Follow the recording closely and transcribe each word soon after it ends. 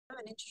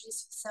and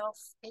introduce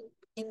yourself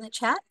in the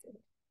chat.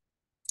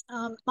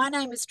 My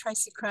name is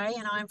Tracy Cray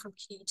and I'm from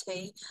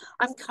QT.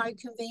 I'm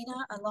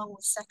co-convener along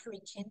with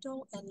Zachary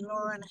Kendall and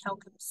Lauren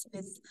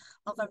Halcombe-Smith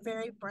of a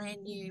very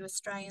brand new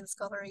Australian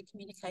scholarly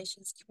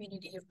communications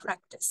community of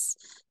practice.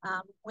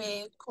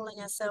 We're calling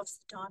ourselves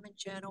the Diamond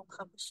Journal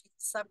Publishing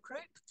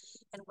Subgroup,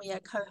 and we are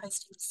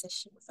co-hosting a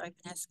session with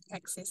Open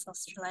Access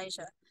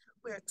Australasia.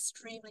 We're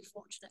extremely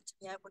fortunate to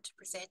be able to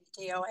present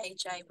the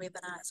DOAJ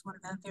webinar as one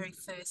of our very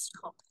first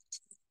COP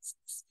activities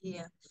this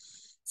year.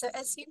 So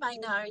as you may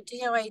know,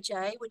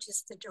 DOAJ, which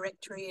is the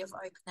Directory of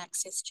Open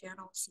Access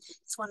Journals,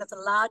 is one of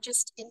the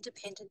largest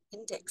independent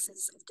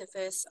indexes of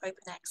diverse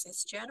open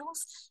access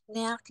journals,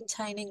 now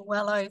containing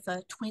well over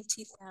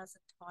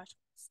 20,000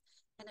 titles,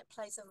 and it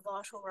plays a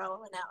vital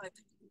role in our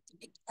open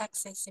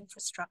access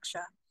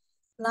infrastructure.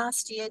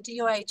 Last year,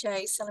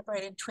 DOAJ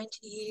celebrated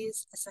 20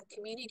 years as a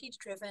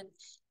community-driven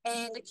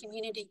and a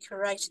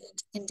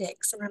community-curated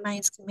index and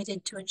remains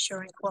committed to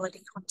ensuring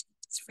quality content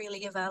is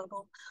freely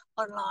available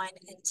online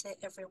and to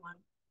everyone.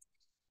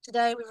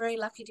 Today, we're very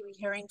lucky to be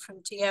hearing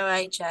from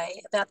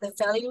DOAJ about the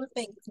value of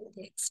being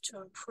indexed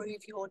to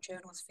improve your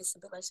journal's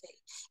visibility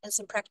and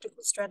some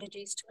practical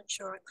strategies to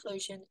ensure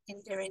inclusion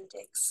in their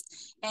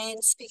index.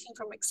 And speaking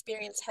from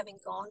experience, having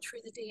gone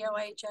through the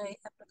DOAJ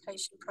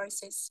application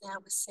process now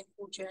with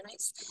several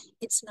journeys,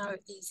 it's no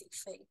easy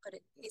feat, but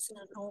it is an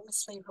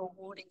enormously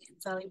rewarding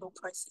and valuable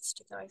process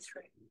to go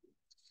through.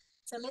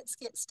 So let's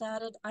get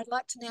started. I'd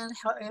like to now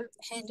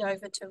hand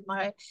over to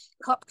my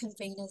COP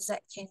convener,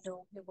 Zach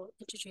Kendall, who will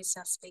introduce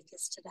our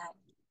speakers today.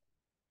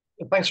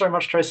 Thanks very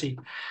much, Tracy.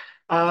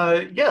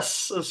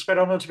 Yes, it's a great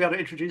honor to be able to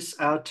introduce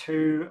our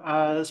two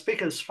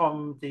speakers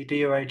from the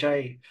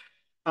DOAJ.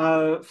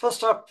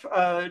 First up,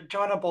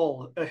 Joanne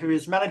Ball, who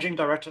is Managing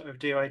Director of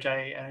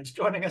DOAJ and is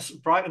joining us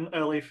bright and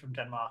early from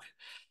Denmark.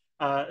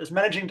 As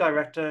Managing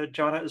Director,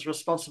 Joanna is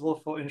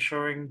responsible for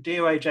ensuring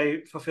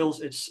DOAJ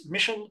fulfills its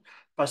mission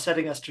by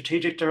setting a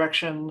strategic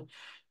direction,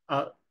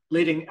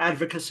 leading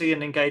advocacy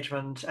and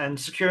engagement, and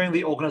securing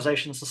the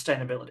organization's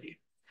sustainability.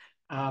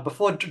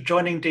 Before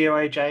joining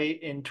DOAJ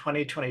in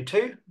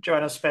 2022,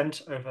 Joanna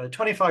spent over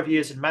 25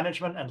 years in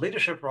management and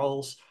leadership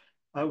roles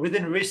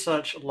within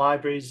research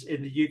libraries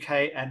in the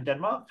UK and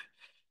Denmark,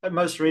 and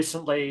most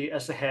recently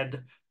as the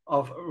head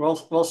of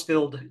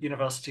Roskilde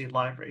University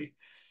Library.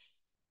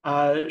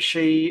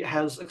 She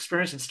has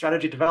experience in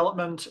strategy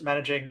development,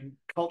 managing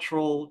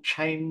cultural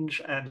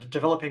change, and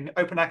developing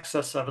open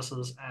access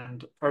services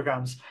and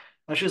programs.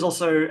 She's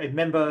also a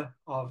member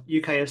of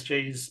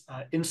UKSG's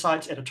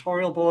Insights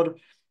editorial board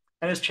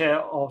and is chair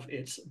of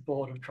its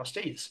board of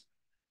trustees.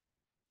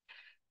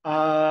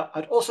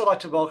 I'd also like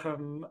to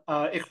welcome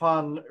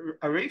Ikhwan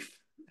Arief,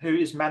 who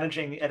is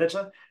managing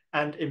editor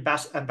and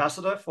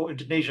ambassador for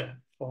Indonesia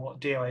for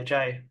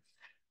DOAJ.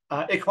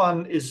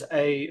 Ikhwan is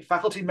a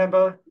faculty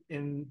member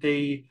in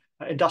the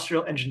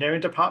Industrial Engineering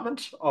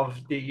Department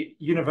of the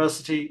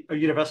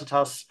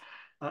Universitas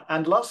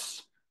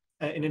Andalas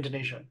in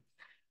Indonesia.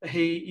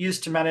 He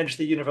used to manage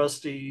the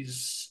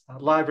university's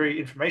library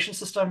information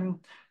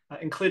system,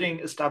 including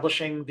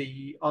establishing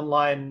the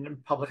online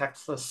public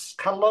access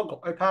catalog,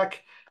 or OPAC,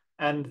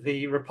 and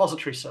the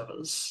repository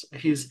servers.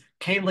 He's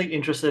keenly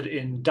interested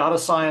in data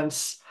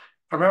science,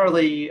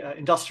 primarily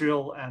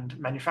industrial and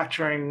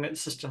manufacturing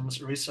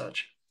systems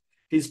research.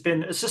 He's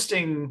been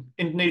assisting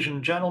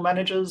Indonesian journal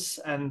managers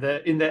and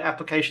in their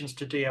applications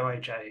to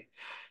DOAJ.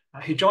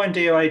 He joined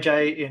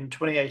DOAJ in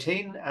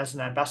 2018 as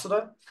an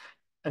ambassador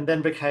and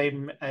then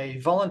became a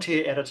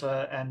volunteer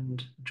editor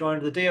and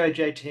joined the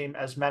DOAJ team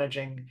as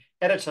managing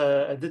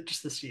editor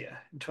just this year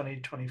in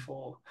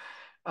 2024.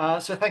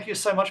 So thank you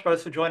so much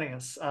both for joining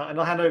us. And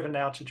I'll hand over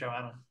now to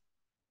Joanna.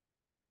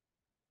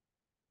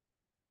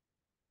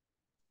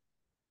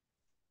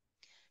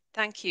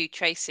 Thank you,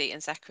 Tracy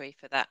and Zachary,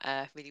 for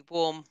that really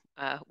warm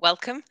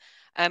welcome.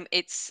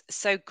 It's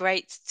so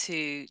great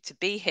to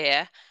be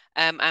here.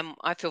 And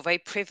I feel very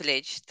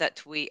privileged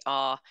that we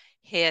are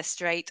here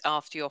straight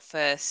after your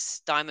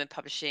first Diamond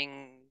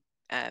Publishing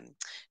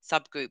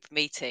subgroup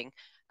meeting.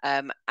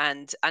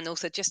 And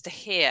also just to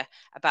hear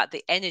about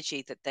the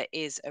energy that there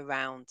is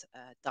around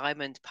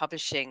Diamond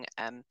Publishing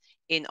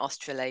in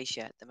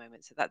Australasia at the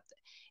moment. So that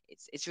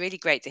it's really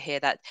great to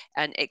hear that,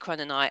 and Ikhwan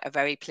and I are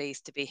very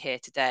pleased to be here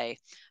today.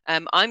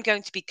 I'm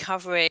going to be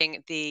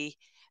covering the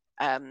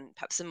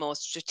perhaps the more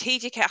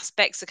strategic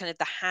aspects, the kind of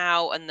the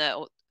how and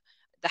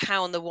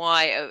the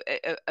why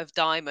of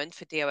Diamond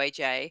for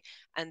DOAJ,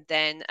 and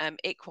then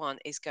Ikhwan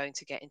is going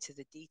to get into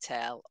the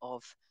detail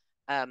of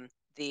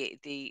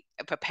the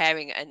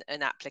preparing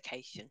an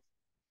application.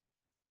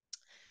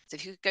 So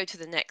if you could go to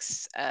the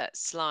next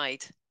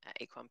slide,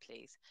 Ikhwan,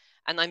 please.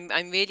 And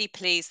I'm really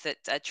pleased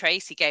that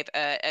Tracy gave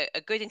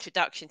a good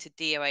introduction to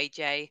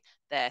DOAJ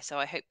there. So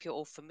I hope you're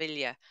all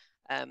familiar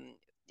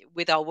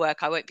with our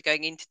work. I won't be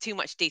going into too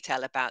much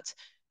detail about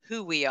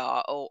who we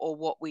are or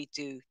what we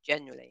do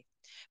generally.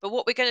 But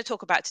what we're going to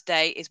talk about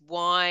today is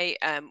why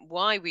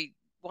you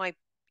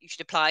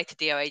should apply to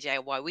DOAJ,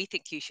 or why we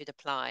think you should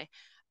apply.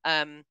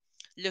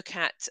 Look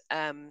at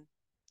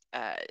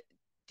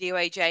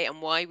DOAJ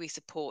and why we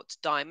support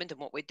Diamond and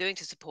what we're doing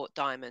to support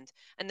Diamond.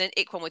 And then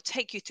Ikhwan will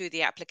take you through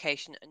the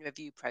application and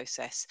review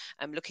process,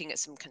 looking at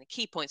some kind of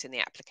key points in the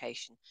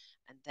application.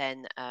 And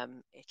then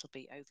it'll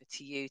be over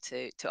to you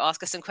to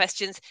ask us some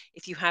questions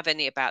if you have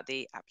any about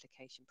the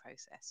application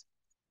process.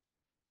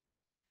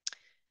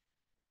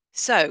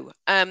 So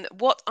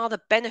what are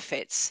the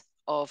benefits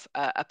of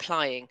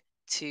applying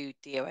to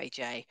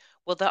DOAJ?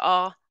 Well, there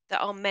are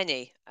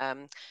many.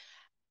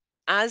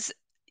 As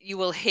you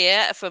will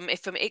hear from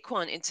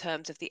Ikhwan in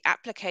terms of the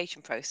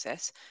application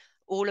process,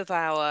 all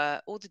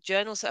the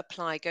journals that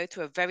apply go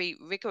through a very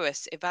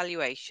rigorous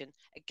evaluation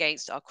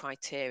against our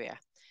criteria.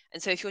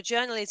 And so if your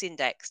journal is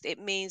indexed, it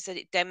means that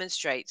it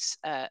demonstrates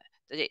that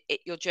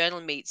your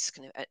journal meets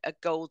kind of a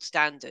gold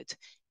standard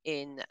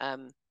in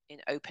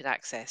open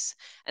access.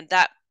 And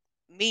that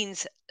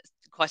means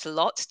quite a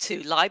lot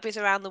to libraries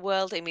around the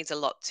world. It means a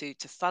lot to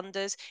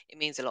funders. It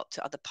means a lot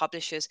to other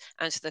publishers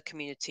and to the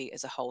community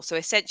as a whole. So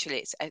essentially,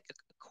 it's a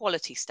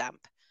quality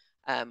stamp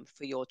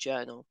for your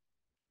journal,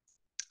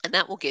 and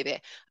that will give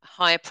it a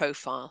higher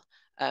profile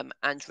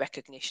and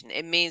recognition.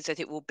 It means that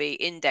it will be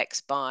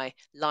indexed by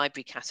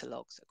library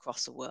catalogues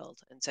across the world,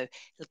 and so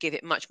it'll give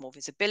it much more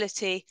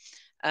visibility.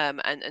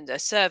 And a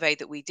survey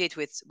that we did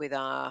with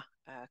our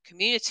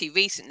community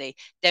recently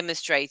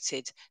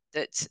demonstrated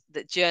that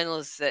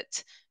journals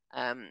that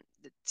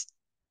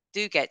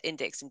do get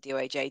indexed in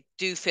DOAJ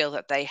do feel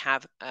that they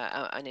have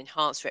an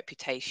enhanced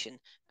reputation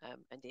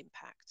and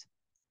impact.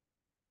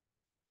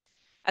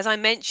 As I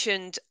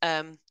mentioned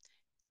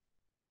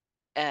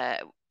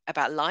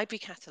about library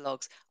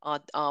catalogues,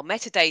 our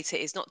metadata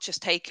is not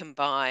just taken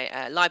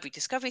by library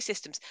discovery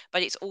systems,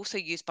 but it's also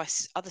used by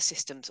other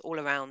systems all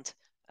around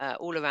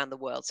the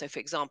world. So, for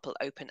example,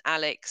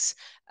 OpenAlex,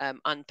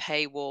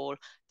 Unpaywall,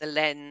 the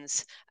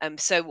Lens.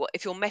 So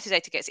if your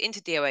metadata gets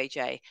into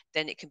DOAJ,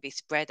 then it can be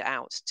spread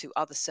out to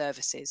other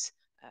services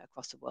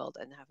across the world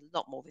and have a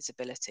lot more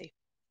visibility.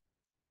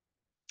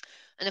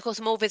 And of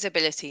course, more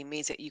visibility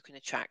means that you can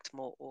attract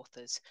more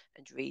authors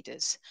and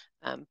readers,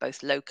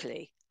 both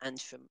locally and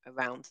from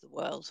around the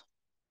world.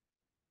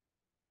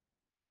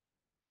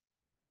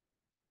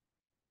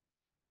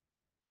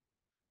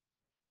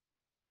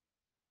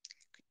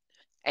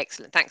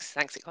 Excellent. Thanks,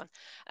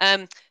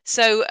 Ikhwan.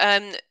 So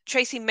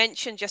Tracy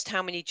mentioned just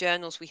how many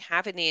journals we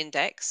have in the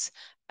index,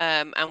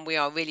 and we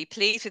are really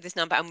pleased with this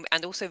number,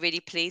 and also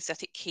really pleased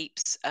that it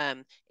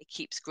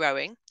keeps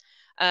growing.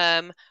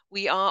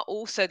 We are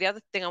also, the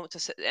other thing I want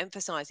to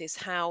emphasize is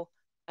how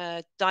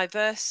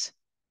diverse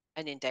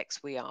an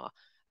index we are.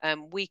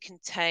 We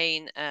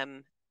contain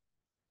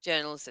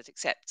journals that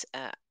accept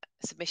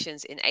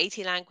submissions in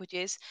 80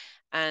 languages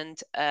and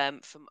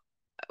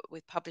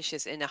with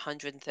publishers in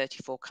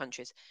 134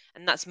 countries,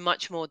 and that's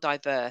much more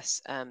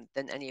diverse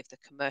than any of the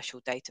commercial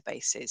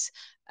databases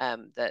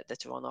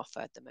that are on offer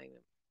at the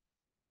moment.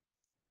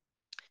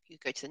 You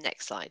go to the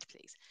next slide,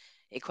 please,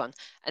 Ikhwan.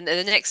 And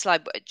the next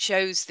slide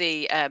shows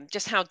the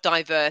just how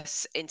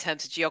diverse in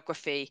terms of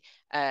geography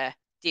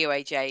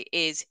DOAJ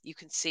is. You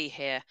can see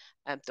here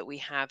that we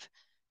have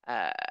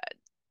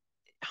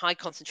high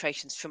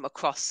concentrations from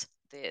across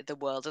the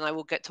world, and I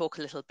will talk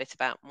a little bit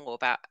more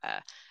about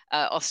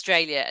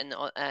Australia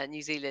and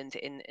New Zealand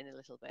in a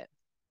little bit.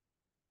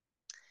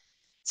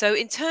 So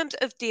in terms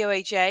of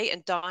DOAJ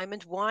and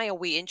Diamond, why are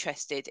we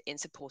interested in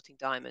supporting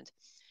Diamond?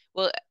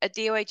 Well, at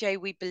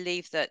DOAJ, we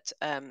believe that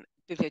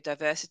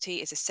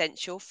bibliodiversity is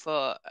essential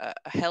for a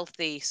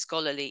healthy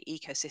scholarly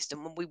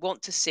ecosystem, and we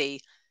want to see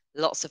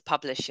lots of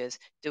publishers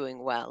doing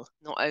well,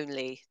 not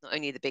only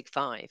the big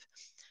five.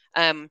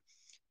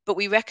 But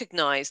we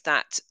recognize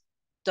that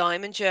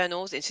Diamond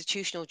journals,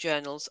 institutional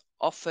journals,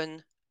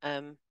 often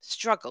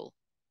struggle.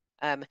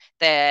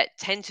 They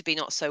tend to be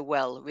not so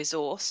well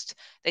resourced.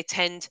 They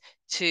tend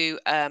to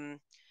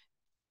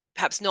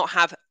perhaps not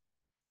have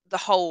the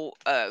whole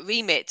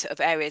remit of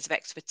areas of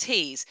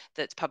expertise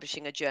that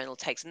publishing a journal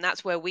takes, and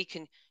that's where we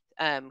can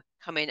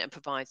come in and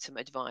provide some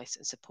advice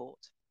and support.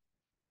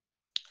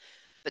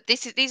 But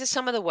these are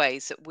some of the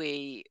ways that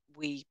we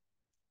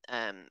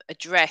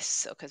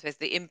address, because there's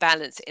the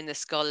imbalance in the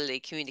scholarly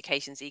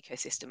communications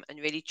ecosystem, and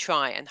really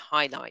try and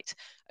highlight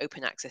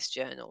open access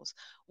journals.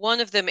 One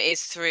of them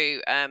is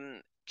through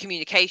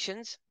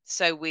communications.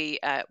 So we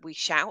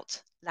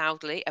shout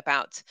loudly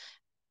about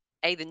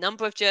the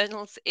number of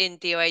journals in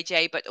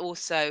DOAJ, but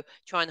also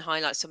try and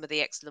highlight some of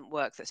the excellent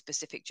work that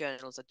specific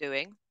journals are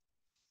doing.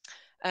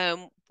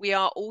 We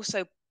are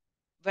also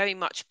very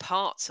much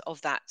part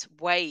of that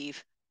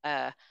wave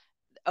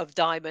of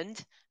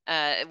Diamond,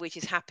 which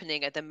is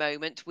happening at the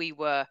moment. We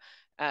were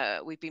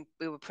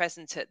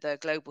present at the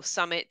Global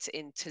Summit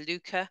in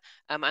Toluca,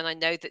 and I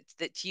know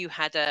that you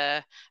had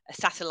a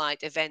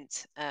satellite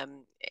event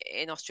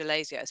in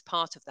Australasia as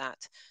part of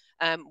that.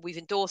 We've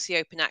endorsed the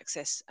open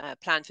access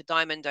plan for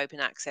Diamond Open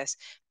Access,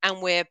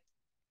 and we're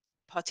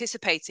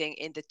participating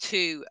in the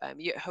two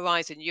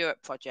Horizon Europe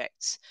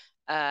projects,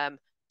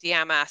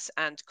 Diamas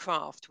and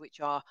Craft,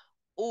 which are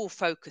all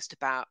focused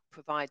about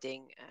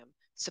providing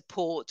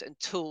support and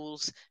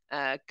tools,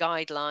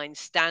 guidelines,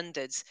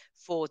 standards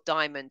for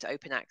Diamond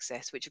Open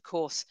Access, which of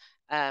course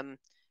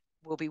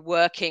we'll be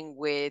working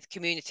with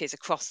communities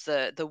across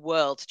the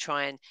world to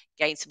try and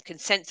gain some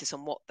consensus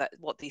on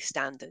what these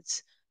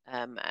standards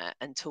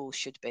and tools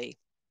should be.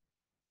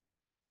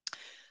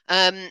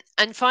 And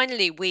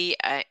finally, we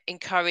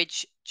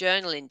encourage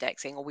journal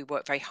indexing, or we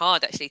work very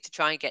hard actually to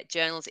try and get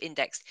journals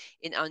indexed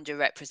in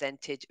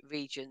underrepresented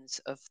regions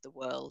of the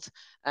world.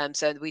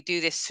 So we do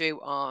this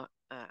through our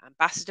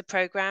ambassador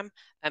program.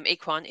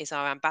 Ikhwan is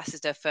our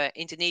ambassador for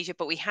Indonesia,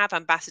 but we have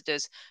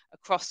ambassadors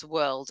across the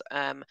world,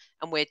 and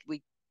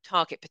we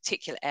target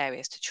particular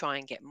areas to try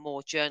and get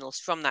more journals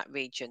from that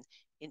region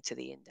into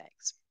the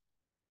index.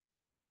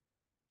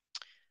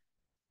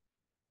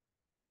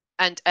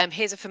 And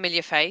here's a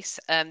familiar face.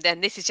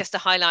 Then this is just to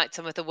highlight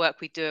some of the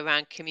work we do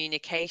around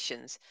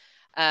communications.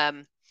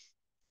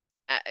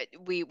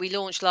 We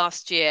launched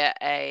last year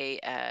a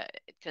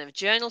kind of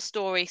journal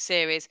story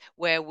series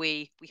where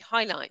we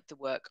highlight the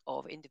work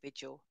of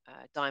individual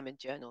Diamond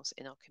journals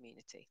in our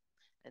community,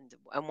 and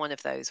one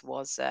of those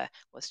was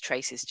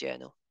Tracy's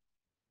journal.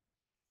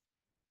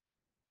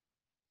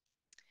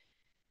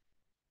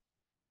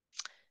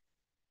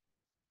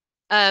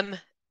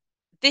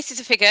 This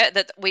is a figure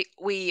that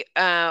we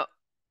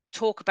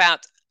talk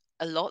about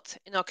a lot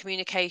in our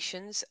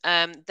communications.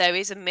 There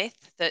is a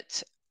myth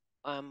that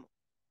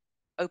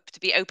to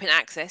be open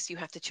access, you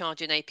have to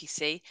charge an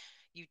APC.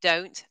 You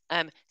don't.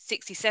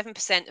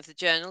 67% of the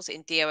journals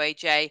in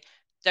DOAJ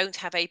don't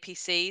have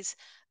APCs,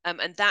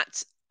 and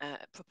that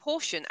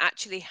proportion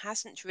actually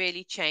hasn't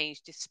really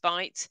changed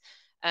despite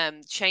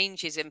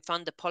changes in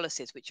funder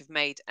policies, which have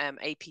made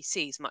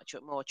APCs much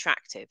more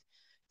attractive.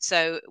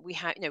 So we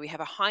have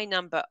a high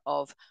number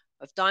of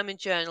Diamond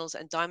journals,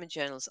 and Diamond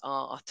journals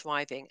are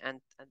thriving and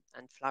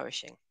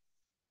flourishing.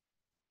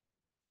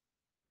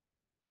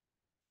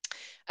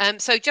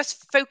 So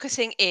just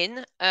focusing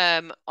in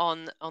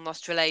on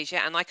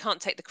Australasia, and I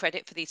can't take the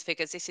credit for these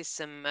figures. This is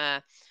some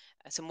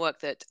work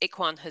that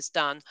Ikhwan has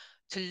done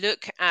to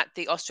look at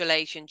the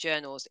Australasian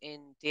journals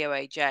in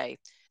DOAJ.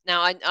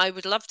 Now, I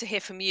would love to hear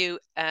from you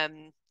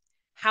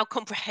how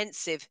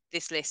comprehensive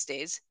this list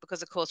is,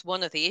 because of course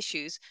one of the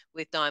issues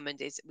with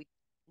Diamond is we're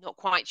not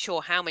quite sure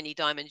how many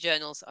Diamond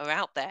journals are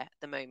out there at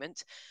the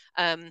moment,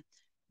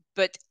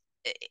 but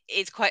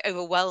it's quite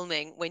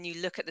overwhelming when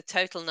you look at the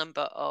total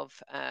number of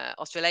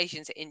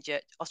Australasian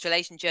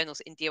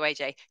journals in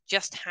DOAJ,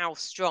 just how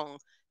strong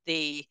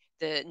the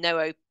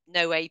no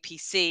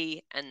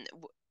APC and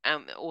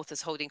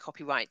authors holding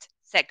copyright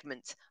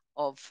segment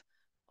of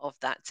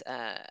that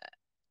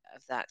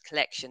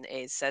collection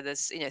is. So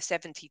there's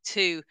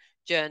 72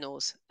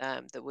 journals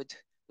that would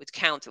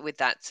count with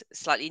that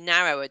slightly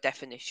narrower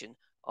definition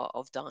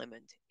of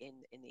Diamond in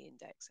the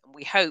index, and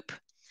we hope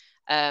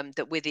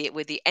that with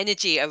the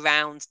energy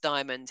around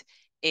Diamond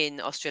in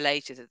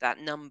Australasia, that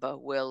number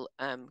will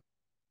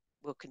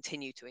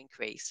continue to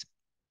increase.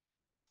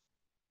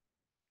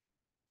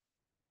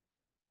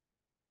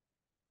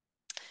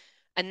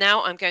 And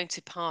now I'm going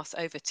to pass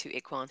over to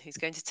Ikhwan, who's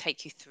going to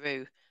take you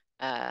through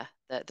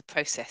the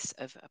process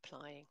of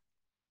applying.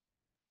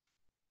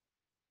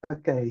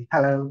 Okay,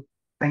 hello.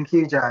 Thank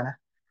you, Joanna.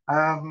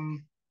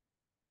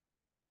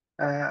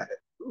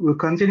 We'll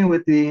continue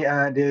with the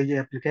DOJ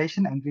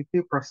application and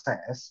review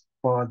process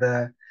for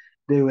the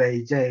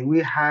DOAJ. We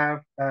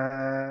have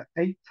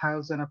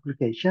 8,000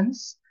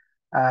 applications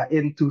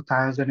in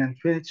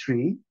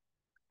 2023,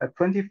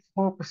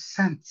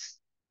 24%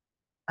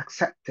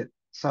 accepted.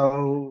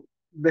 So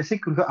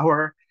basically,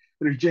 our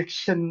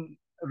rejection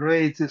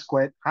rate is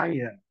quite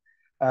higher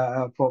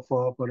for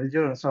the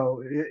journal.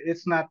 So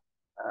it's not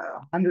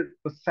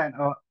 100%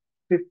 or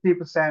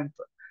 50%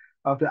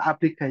 of the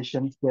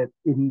applications get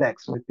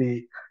indexed with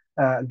the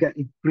get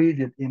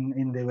included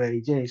in the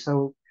DOAJ.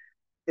 So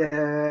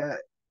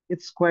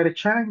it's quite a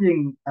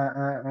challenging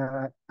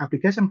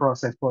application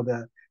process for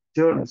the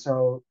journal.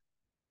 So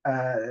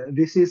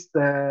this is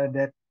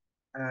that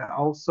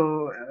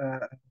also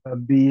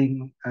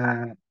being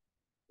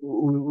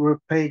we're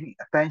paying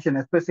attention,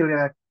 especially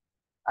like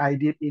I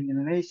did in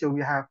Indonesia.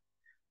 We have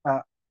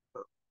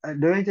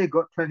DOAJ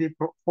got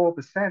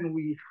 24%.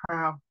 We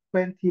have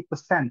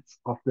 20%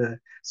 of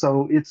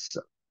so it's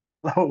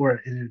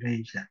lower in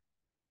Indonesia.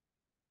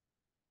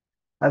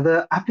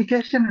 The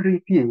application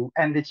review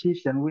and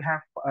decision, we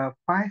have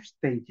 5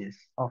 stages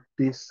of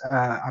this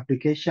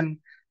application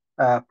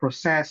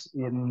process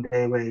in the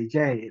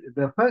DOAJ.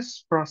 The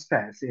first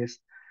process is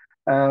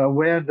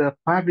where the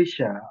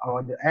publisher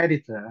or the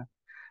editor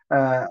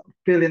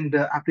fill in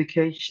the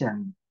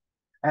application,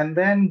 and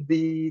then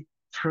the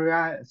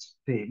triage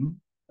team,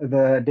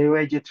 the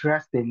DOAJ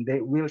triage team,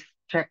 they will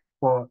check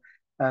for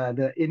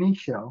the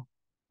initial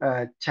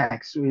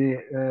checks. We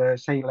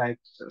say like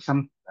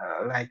some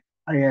like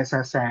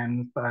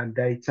ISSN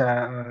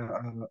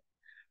data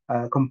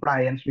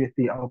compliance with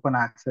the open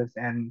access,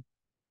 and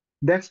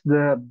that's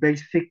the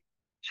basic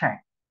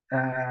check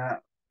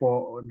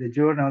for the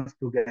journals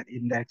to get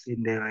indexed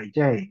in the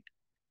DOAJ.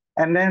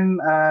 And then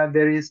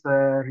there is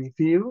a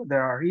review.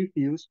 There are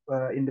reviews,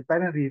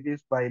 independent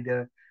reviews by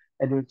the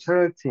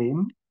editorial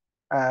team.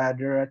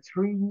 There are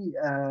three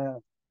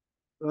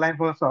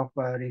levels of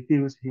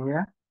reviews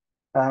here.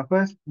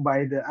 First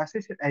by the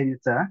assistant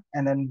editor,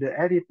 and then the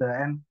editor,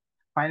 and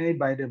finally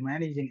by the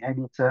managing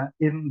editor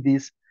in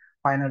this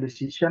final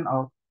decision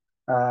of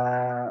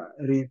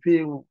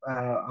review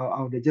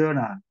of the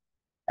journal.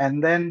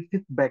 And then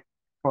feedback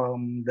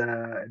from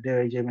the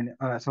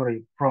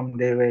from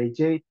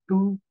DOAJ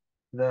to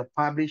the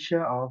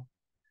publisher of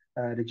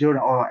the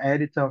journal or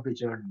editor of the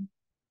journal.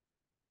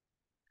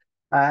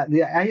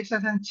 The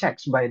ISSN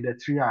checks by the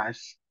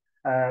triage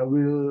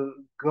will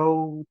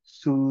go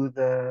to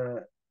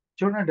the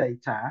journal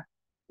data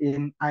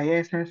in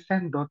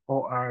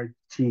issn.org.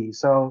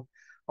 So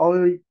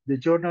all the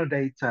journal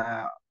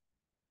data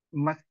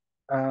must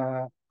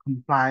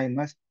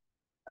must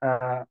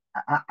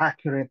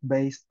accurate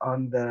based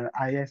on the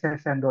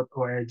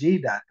issn.org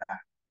data.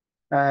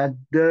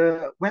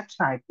 The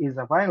website is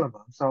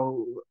available.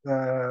 So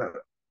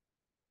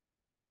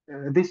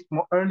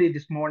early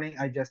this morning,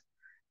 I just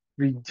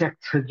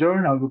reject the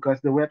journal because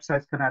the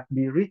website cannot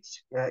be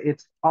reached.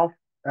 It's off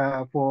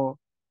for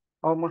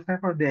almost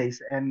several days,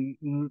 and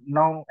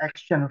no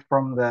action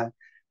from the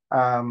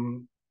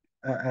um,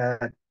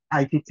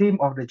 IT team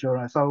of the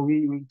journal. So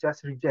we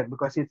just reject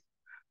because it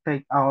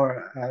take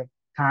our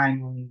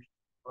time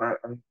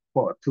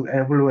to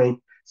evaluate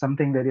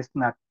something that is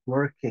not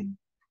working.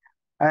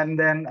 And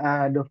then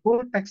the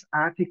full text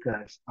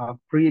articles are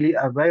freely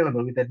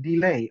available with a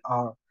delay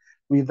or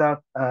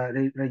without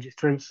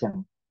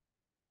registration.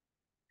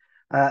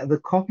 The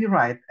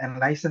copyright and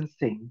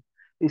licensing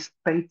is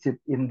stated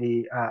in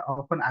the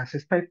open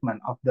access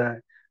statement of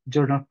the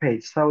journal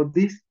page. So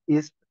this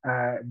is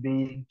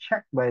being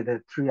checked by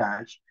the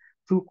triage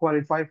to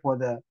qualify for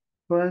the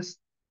first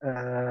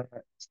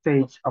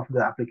stage of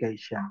the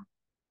application.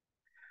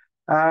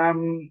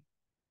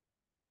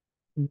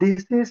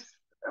 This is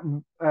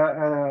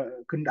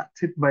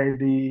conducted by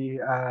the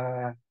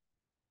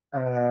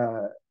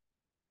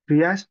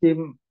triage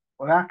team.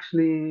 Well,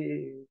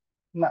 actually,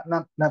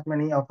 not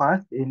many of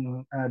us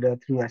in the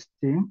triage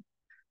team.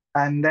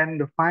 And then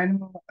the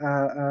final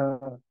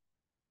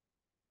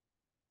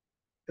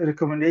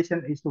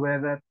recommendation is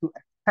whether to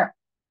accept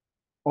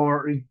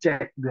or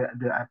reject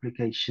the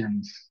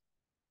applications.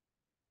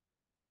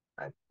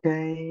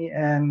 Okay,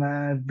 and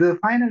the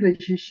final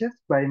decisions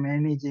by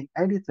managing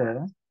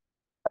editor,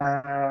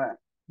 the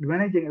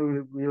managing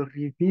will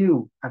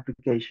review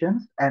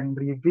applications and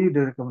review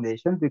the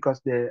recommendations because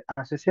the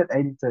associate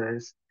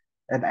editors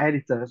and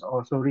editors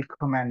also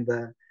recommend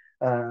the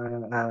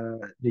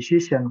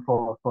decision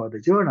for the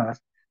journals.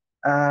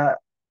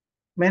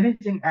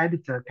 Managing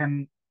editor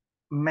can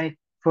make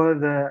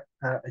further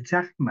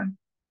adjustment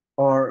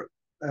or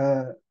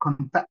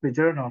contact the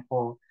journal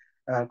for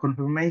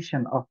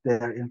confirmation of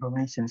their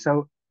information.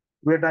 So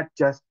we're not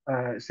just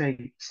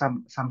saying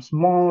some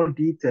small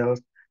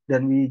details,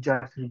 then we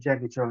just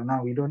reject the journal.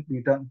 Now we don't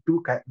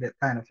do that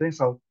kind of thing.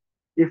 So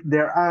if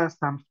there are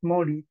some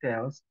small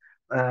details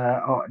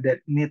or that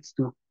needs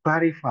to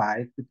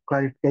clarify with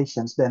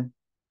clarifications, then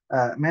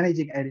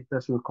managing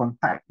editors will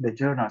contact the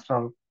journal.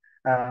 So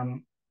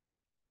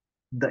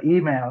the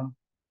email,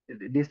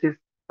 this is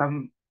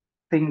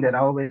something that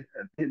always,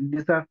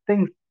 these are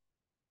things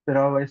that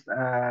always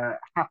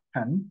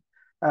happen.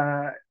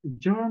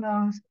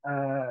 Journals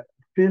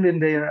fill in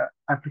their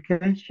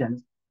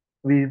applications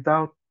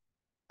without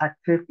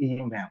active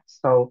emails.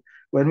 So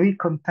when we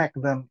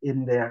contact them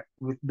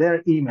with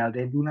their email,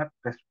 they do not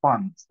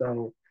respond.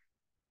 So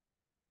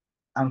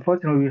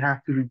unfortunately, we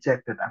have to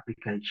reject that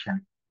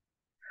application.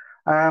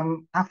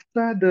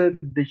 After the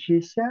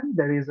decision,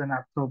 there is an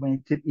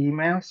automated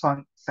email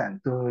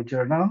sent to a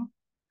journal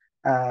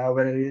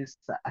whether it is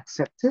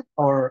accepted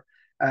or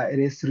it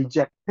is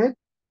rejected,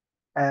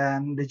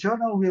 and the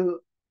journal will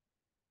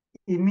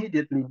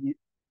immediately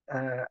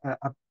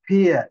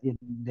appear in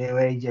the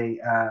DOAJ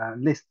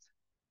list.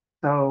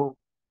 So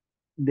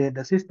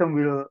the system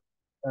will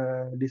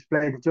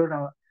display the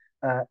journal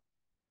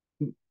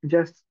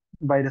just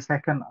by the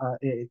second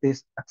it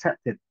is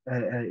accepted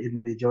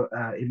in the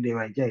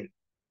DOAJ.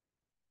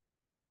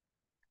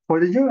 For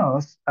the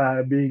journals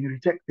being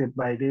rejected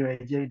by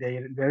DOAJ,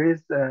 there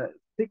is a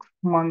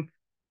 6-month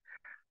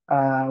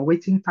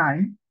waiting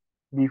time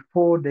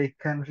before they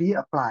can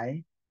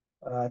reapply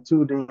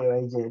to the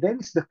DOAJ. That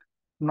is the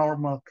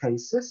normal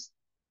cases.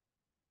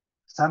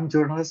 Some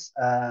journals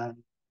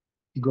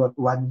got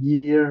 1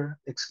 year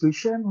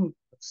exclusion,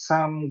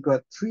 some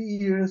got 3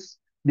 years,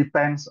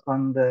 depends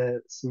on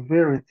the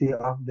severity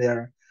of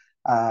their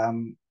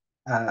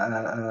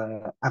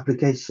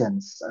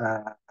applications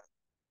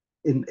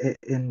in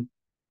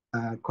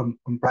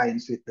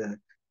compliance with the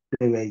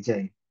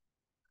DOAJ.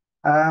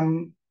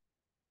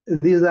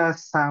 These are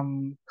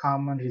some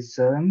common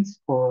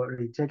reasons for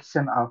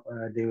rejection of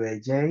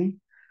DOAJ.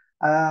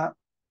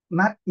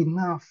 Not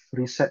enough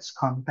research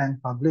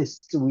content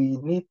published. We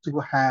need to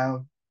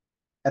have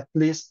at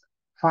least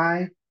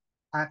 5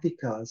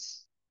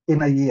 articles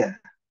in a year.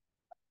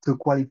 to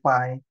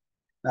qualify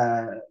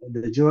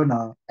the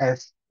journal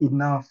as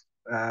enough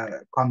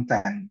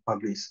content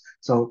published.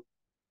 So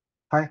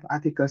 5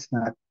 articles,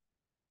 not a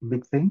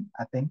big thing,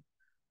 I think.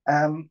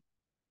 Um,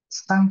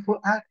 some full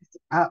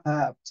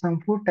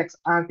text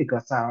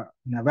articles are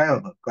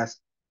unavailable because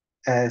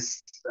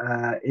as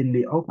in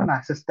the open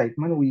access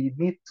statement, we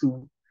need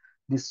to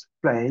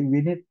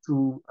we need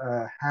to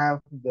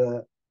have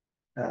the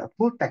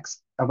full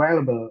text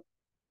available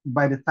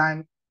by the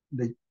time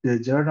the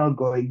journal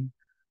going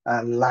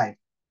live.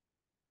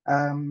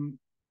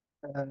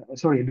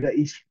 Sorry, the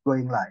issue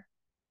going live.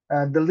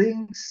 The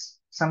links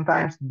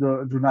sometimes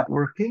do not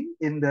working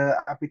in the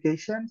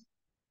applications.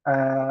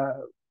 Uh,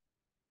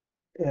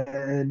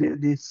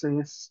 this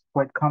is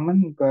quite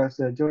common because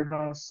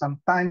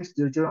sometimes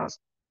the journals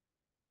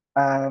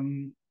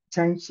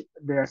change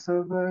their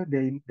server,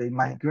 they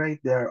migrate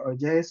their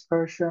OJS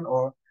version,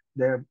 or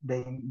they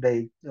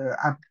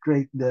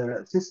upgrade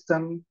the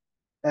system,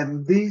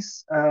 and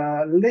these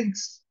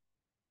links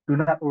do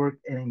not work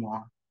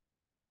anymore.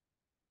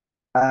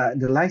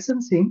 The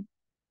licensing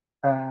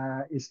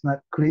is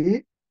not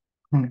clear,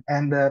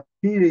 and the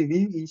peer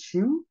review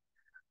issue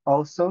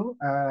also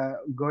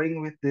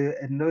going with the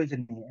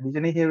endogeny.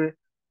 Endogeny here,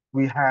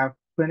 we have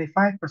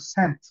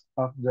 25%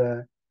 of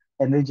the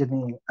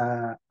endogeny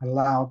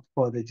allowed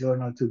for the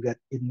journal to get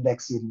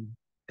indexed in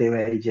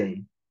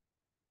DOAJ.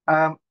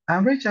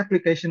 Average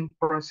application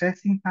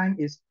processing time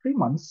is 3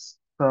 months.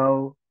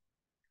 So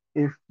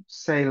if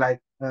say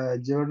like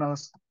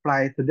journals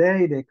apply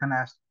today, they can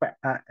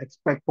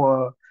expect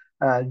for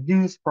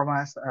news from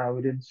us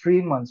within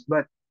 3 months.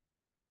 But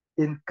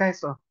in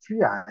case of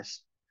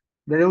triage,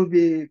 there will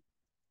be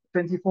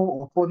 24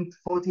 or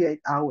 48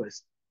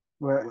 hours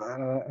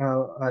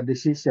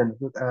decision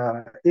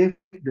if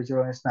the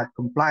journal is not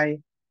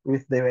comply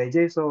with the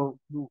WAJ. So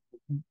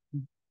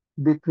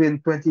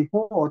between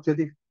 24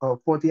 or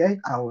 48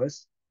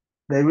 hours,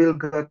 they will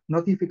get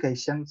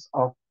notifications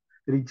of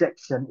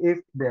rejection if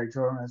their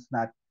journal is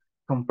not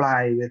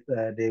comply with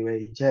the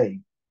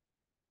WAJ.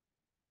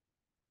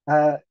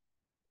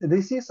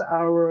 This is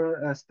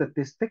our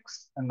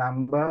statistics, a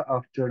number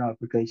of journal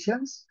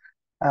applications.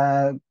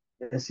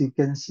 As you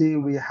can see,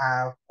 we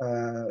have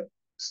a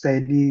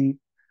steady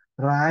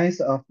rise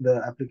of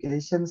the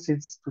applications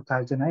since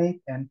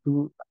 2008 and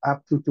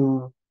up to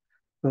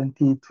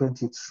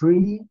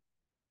 2023.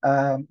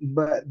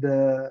 But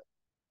the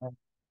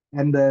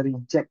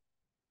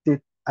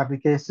rejected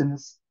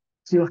applications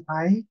still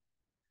high.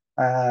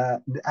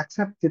 The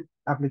accepted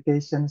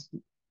applications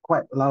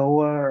quite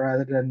lower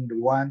rather than the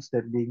ones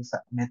that being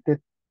submitted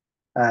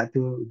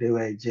to the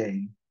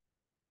DOAJ.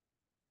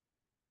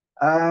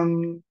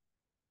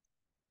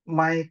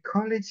 My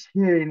colleagues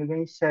here in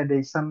Indonesia,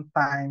 they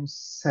sometimes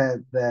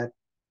said that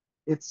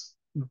it's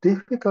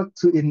difficult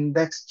to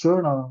index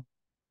journal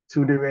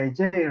to the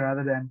DOAJ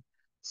rather than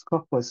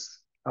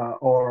Scopus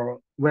or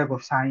Web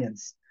of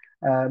Science.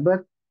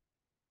 But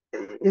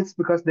it's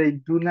because they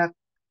do not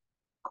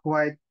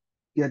quite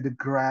get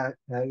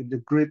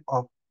the grip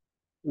of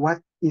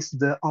what is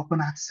the open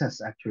access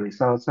actually.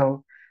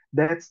 So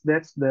that's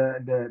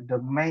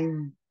the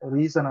main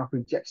reason of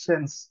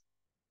rejections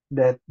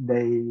that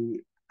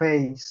they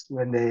face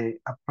when they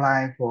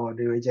apply for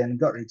the DOAJ and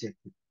got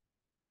rejected.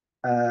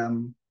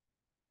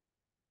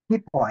 Key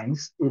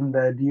points in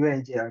the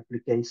DOAJ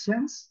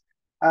applications.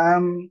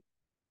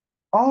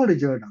 All the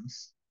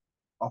journals,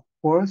 of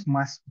course,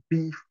 must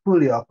be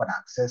fully open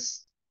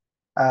access,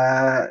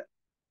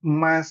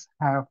 must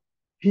have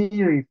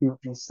peer-reviewed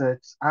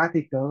research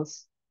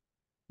articles.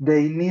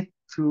 They need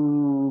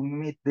to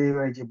meet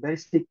the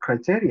basic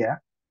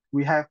criteria.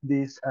 We have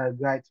this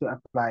guide to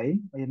apply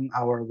in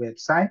our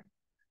website.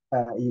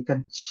 You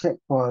can check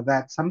for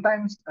that.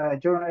 Sometimes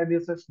journal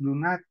editors do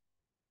not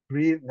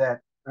read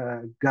that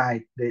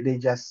guide. They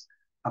just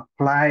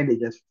apply, they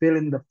just fill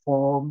in the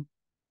form,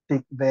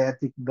 tick there,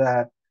 tick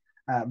that,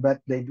 but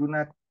they do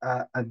not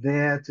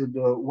adhere to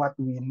what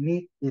we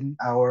need in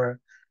our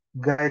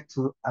guide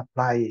to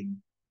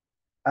applying.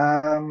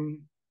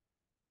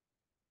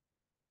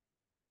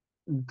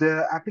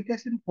 The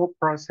application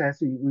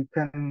process, we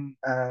can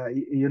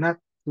you not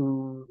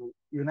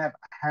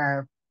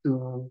have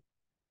to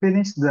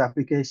finish the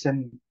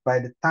application by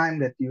the time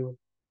that you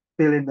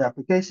fill in the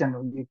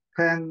application. You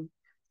can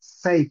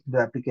save the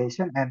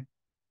application and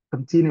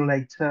continue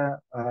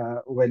later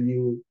when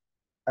you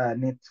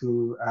need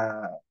to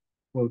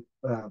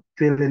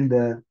fill in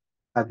the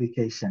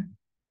application.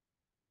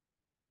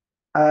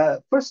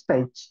 First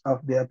stage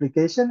of the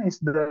application is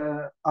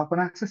the open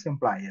access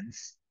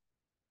compliance.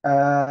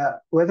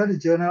 Whether the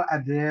journal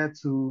adhere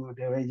to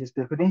the DOAJ's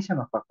definition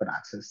of open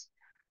access.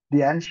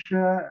 The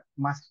answer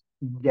must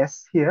be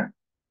yes here.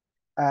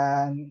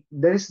 And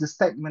there is the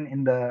statement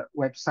in the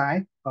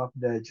website of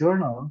the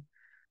journal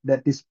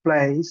that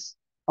displays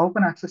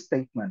open access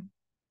statement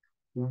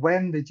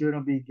when the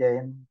journal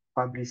began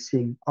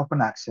publishing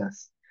open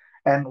access,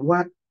 and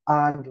what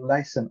are the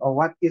license, or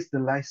what is the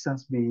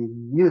license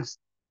being used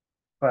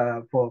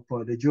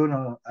for the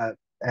journal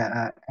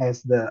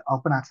as the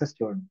open access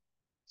journal.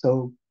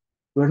 So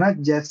We're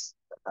not just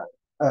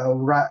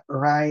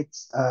write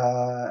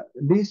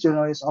this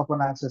journal is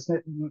open access,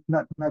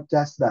 not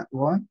just that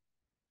one,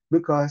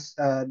 because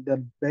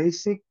the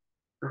basic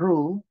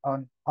rule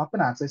on open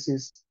access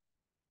is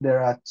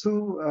there are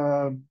two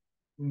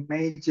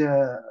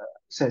major,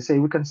 say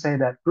we can say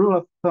that rule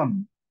of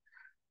thumb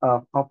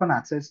of open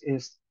access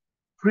is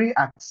free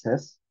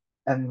access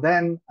and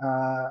then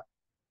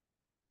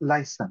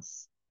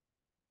license.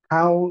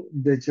 How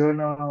the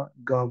journal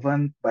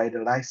governed by the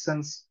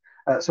license,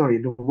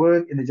 the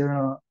word in the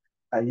journal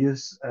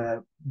use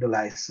the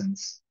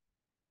license.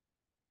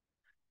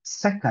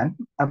 Second,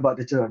 about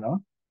the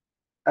journal,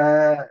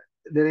 uh,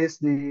 there is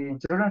the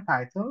journal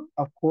title.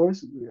 Of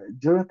course,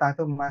 journal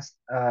title must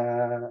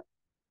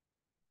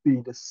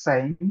be the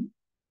same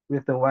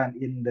with the one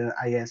in the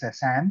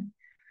ISSN.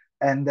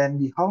 And then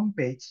the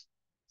homepage,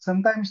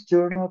 sometimes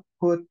journal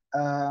put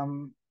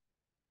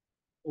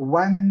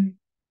one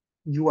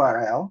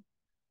URL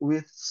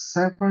with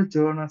several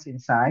journals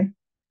inside.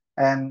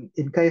 And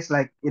in case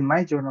like in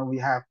my journal, we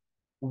have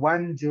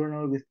one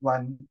journal with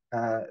one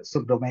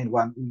subdomain,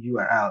 one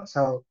URL.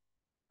 So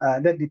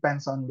that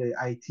depends on the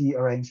IT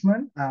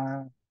arrangement.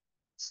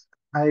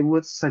 I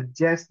would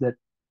suggest that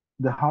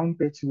the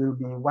homepage will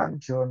be one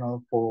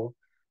journal for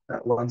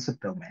one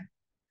subdomain.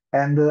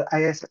 And the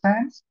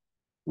ISSNs,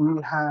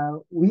 we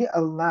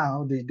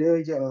allow, the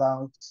DOAJ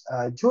allows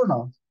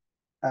journals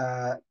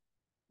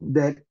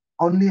that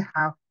only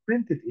have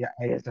printed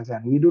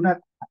ISSN. We do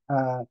not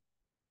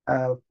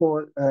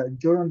for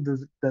journal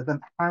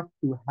doesn't have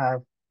to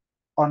have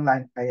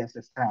online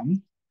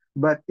ISSN,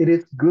 but it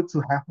is good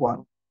to have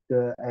one,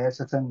 the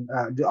ISSN,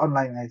 the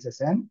online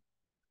ISSN.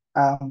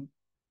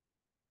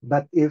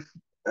 But if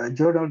a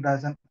journal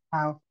doesn't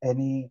have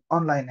any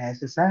online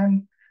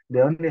ISSN,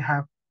 they only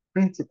have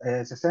printed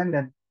ISSN,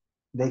 then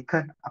they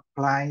can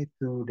apply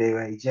to the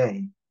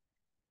DOAJ.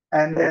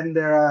 And then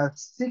there are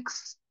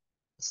 6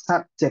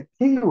 subject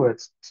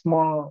keywords,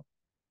 small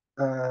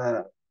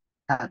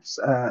tabs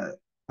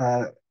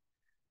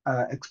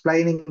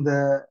explaining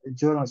the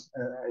journals.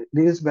 It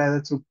is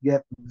better to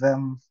get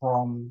them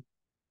from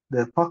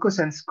the focus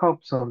and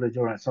scopes of the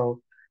journal.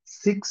 So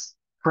 6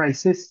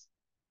 phrases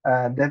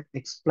that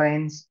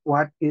explains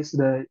what is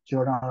the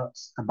journal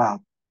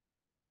about.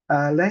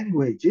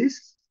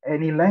 Languages,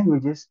 any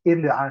languages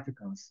in the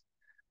articles.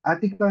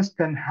 Articles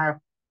can have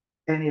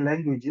any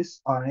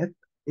languages on it,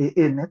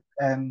 in it,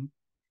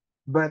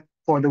 but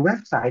for the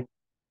website,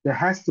 there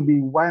has to be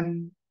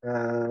one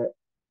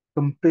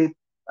complete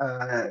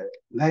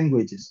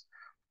languages.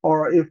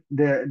 Or if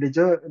the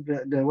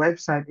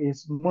website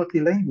is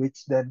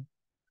multi-language, then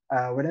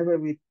whenever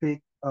we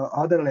pick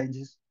other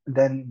languages,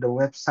 then the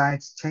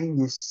website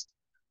changes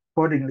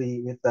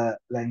accordingly with the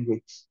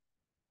language.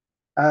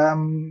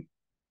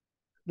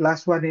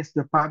 Last one is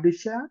the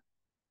publisher.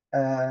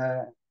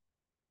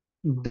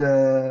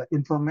 The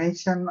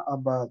information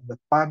about the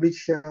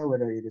publisher,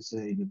 whether it is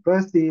a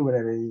university,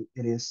 whether it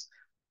is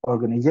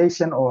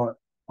organization or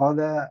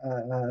other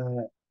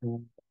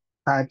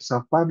types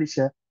of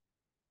publisher,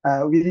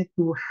 we need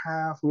to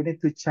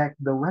check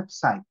the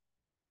website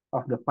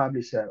of the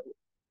publisher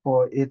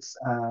for its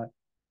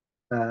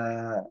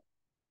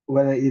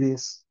whether it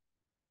is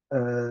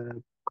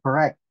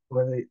correct,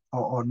 whether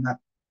or not.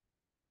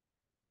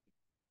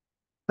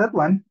 Third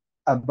one,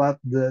 about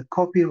the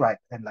copyright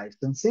and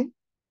licensing.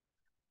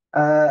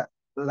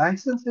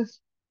 Licenses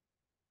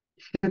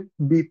should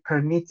be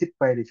permitted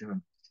by the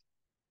journal.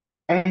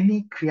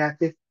 Any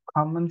Creative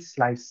Commons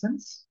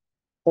license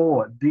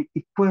or the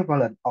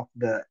equivalent of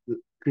the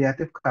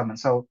Creative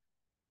Commons. So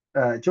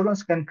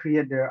journals can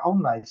create their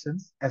own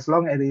license as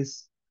long as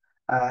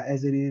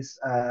it is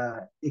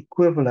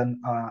equivalent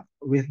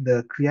with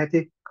the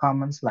Creative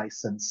Commons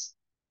license.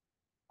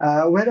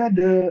 Whether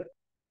the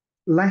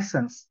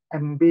license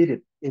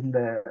embedded in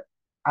the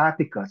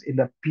articles, in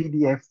the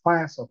PDF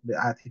files of the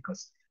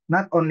articles,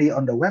 not only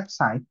on the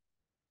website,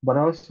 but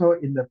also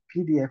in the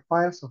PDF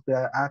files of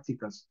the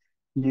articles.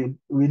 We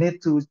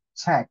need to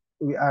check,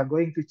 we are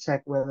going to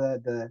check whether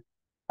the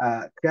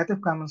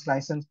Creative Commons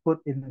license put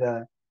in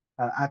the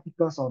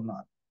articles or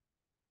not.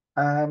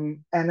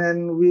 And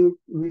then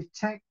we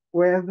check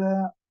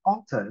whether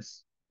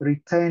authors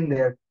retain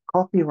their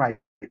copyright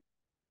to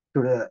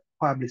the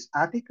published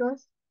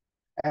articles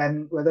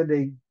and whether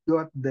they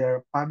got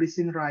their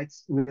publishing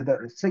rights without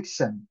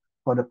restriction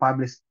for the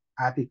published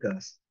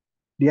articles.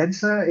 The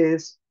answer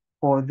is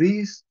for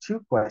these 2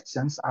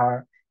 questions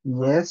are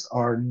yes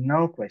or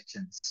no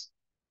questions.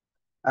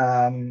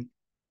 The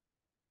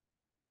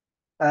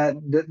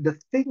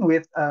thing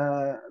with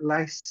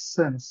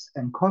license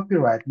and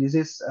copyright, this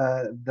is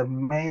the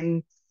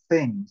main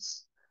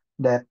things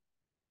that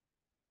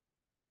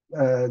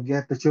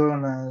get the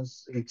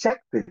journals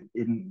rejected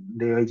in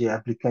the DOAJ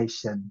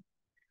application.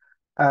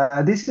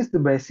 This is the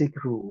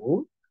basic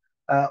rule.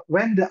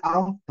 When the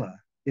author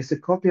is the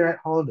copyright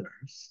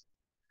holders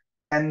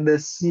and the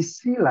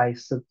CC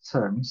license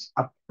terms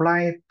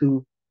apply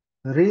to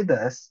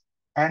readers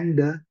and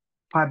the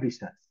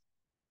publishers.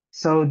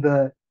 So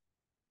the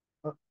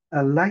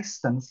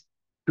license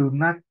do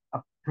not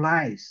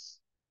applies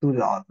to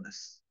the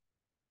authors.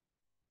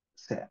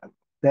 So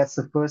that's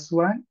the first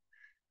one.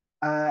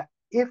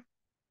 If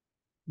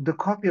the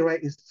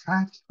copyright is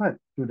transferred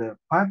to the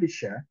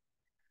publisher,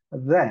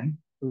 then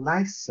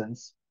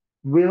license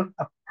will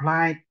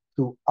apply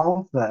to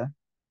author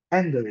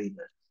and the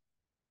reader.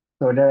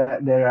 So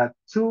there are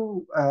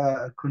two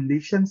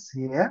conditions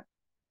here.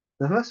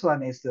 The first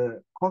one is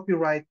the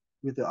copyright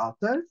with the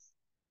authors,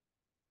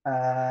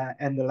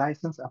 and the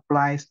license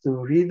applies to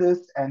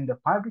readers and the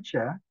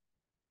publisher,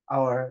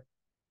 or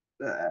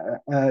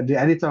the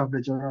editor of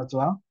the journal as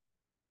well.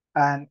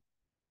 And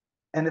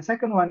the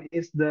second one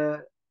is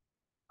the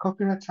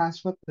copyright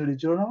transfer to the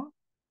journal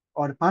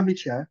or the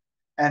publisher,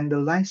 and the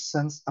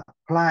license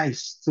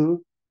applies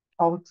to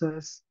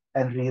authors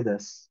and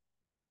readers.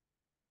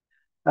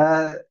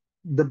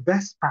 The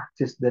best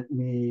practice that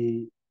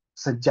we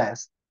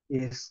suggest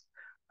is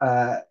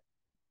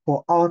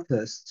for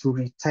authors to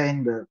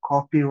retain the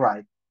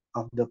copyright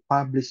of the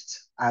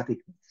published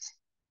articles.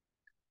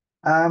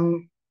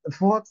 The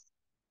fourth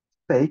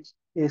stage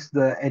is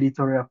the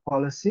editorial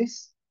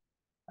policies.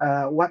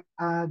 What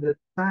are the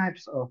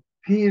types of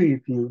peer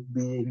review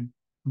being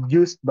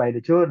used by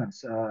the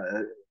journals?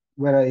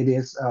 Whether it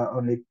is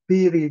only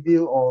peer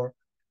review, or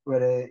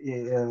whether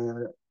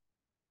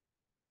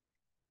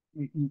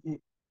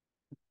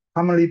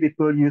commonly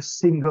people use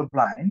single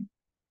blind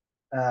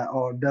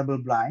or double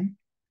blind,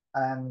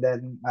 and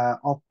then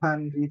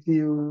open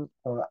review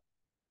or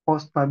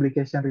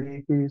post-publication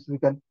reviews we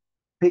can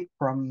pick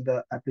from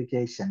the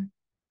application.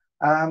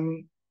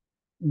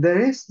 There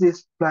is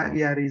this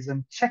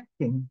plagiarism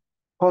checking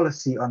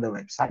policy on the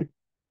website,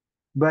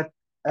 but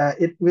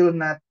it will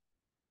not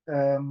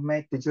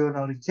make the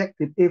journal reject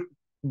it if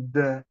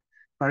the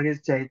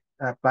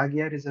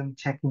plagiarism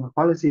checking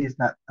policy is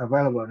not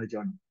available on the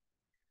journal.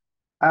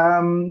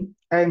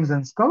 Aims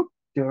and scope.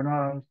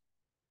 Journals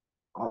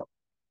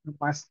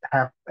must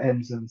have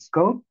aims and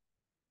scope,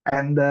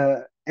 and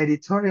the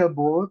editorial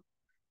board.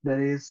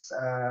 There is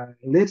a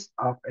list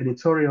of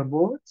editorial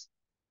boards,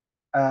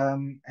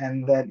 and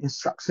then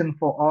instruction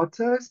for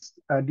authors,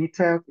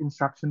 detailed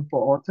instruction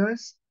for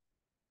authors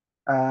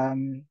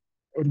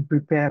in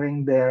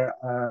preparing their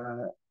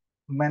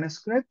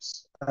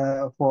manuscripts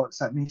for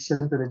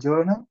submission to the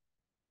journal.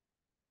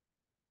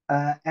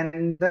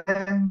 And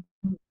then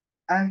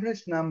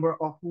average number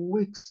of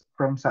weeks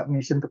from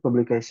submission to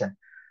publication.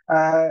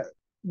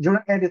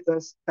 Journal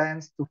editors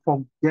tends to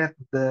forget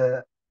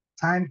the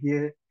time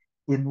here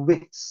in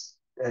weeks.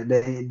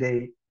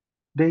 They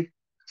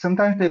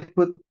sometimes they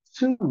put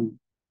 2,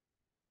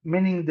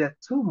 meaning that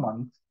 2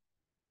 months.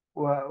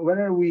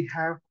 Whether we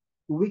have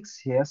weeks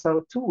here,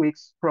 so 2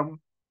 weeks from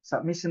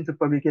submission to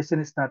publication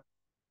is not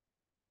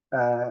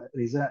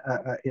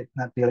it's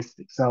not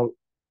realistic. So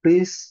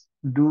please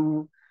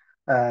do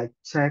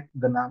check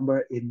the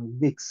number in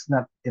weeks,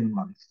 not in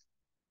months.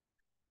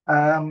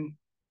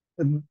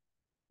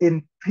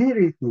 In peer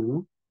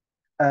review,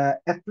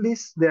 at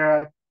least there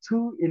are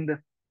 2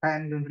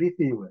 independent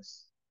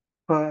reviewers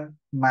per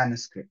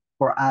manuscript,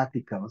 for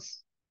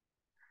articles.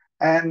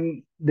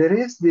 And there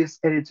is this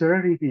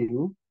editorial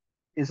review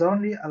is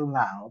only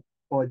allowed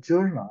for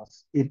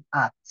journals in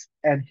arts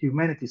and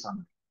humanities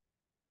only.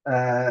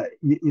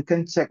 You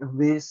can check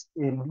this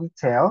in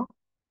detail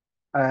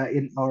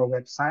in our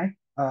website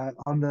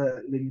on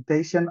the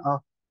limitation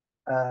of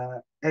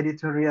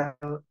editorial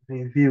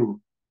review.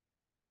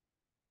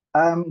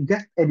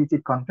 Get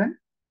edited content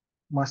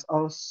must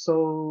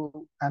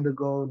also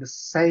undergo the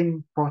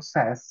same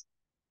process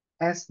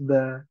as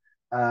the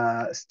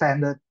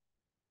standard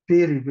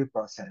peer review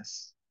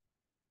process.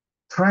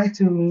 Try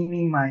to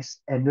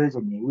minimize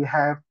endogeny. We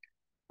have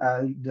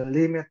the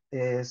limit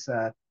is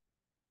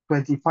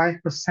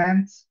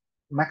 25%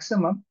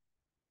 maximum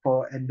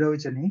for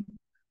endogeny.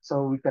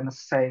 So we can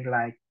say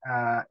like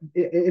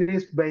it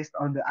is based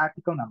on the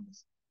article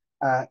numbers.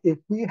 If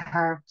we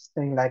have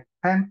say like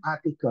 10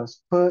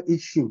 articles per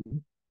issue,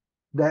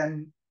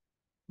 then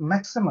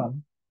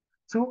maximum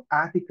 2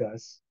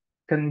 articles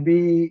can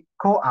be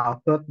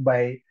co-authored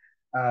by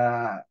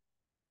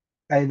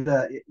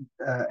either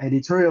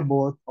editorial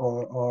board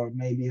or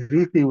maybe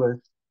reviewers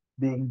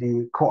being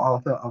the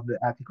co-author of the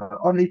article.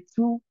 Only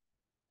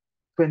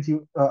 20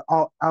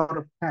 out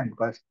of 10,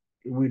 because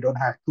we don't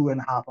have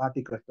 2.5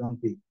 articles, don't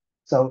we?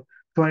 So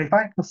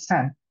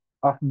 25%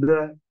 of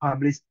the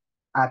published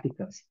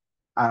articles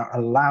are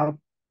allowed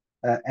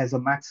as a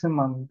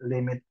maximum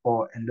limit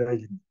for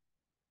endogeny.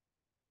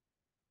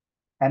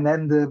 And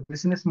then the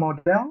business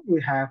model,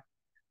 we have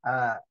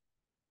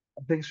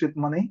things with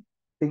money,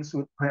 things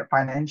with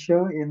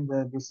financial in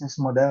the business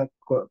model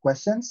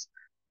questions.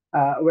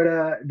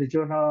 Whether the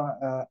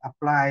journal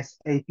applies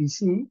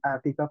APC,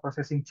 article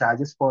processing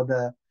charges, for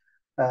the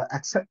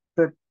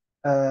accepted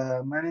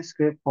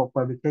manuscript for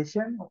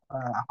publication,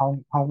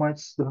 how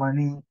much the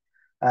money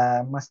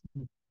must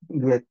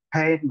get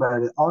paid by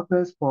the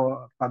authors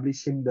for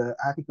publishing the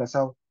article.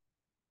 So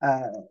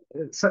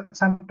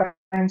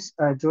sometimes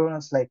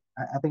journals, like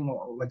I think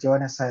what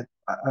Joanne said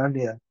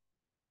earlier,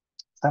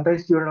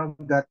 sometimes journals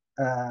got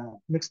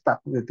mixed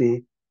up with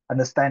the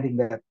understanding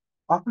that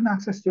open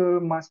access journal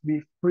must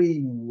be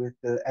free with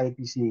the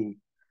APC.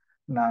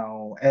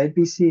 Now,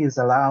 APC is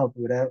allowed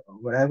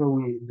whatever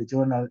the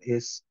journal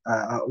is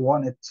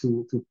wanted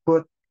to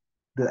put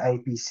the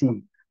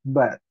APC.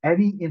 But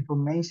any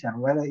information,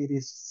 whether it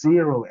is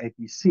zero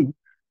APC,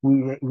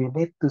 we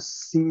need to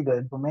see the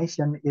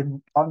information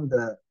on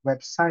the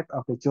website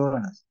of the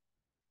journals.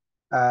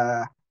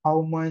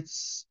 How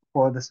much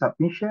for the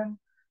submission,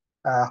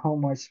 how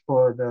much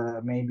for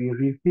the maybe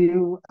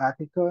review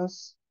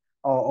articles,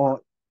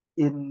 or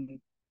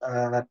in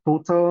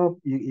total,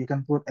 you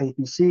can put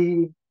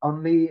APC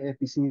only.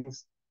 APC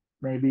is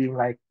maybe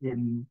like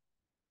in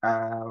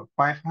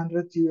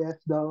 500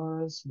 US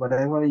dollars,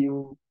 whatever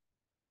you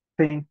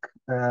think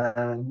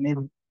need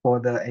for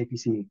the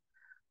APC.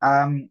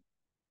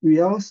 We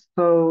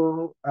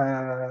also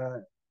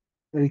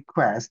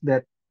request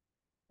that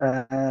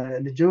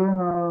the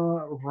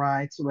journal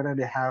writes whether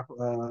they have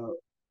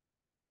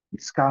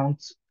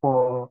discounts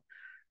for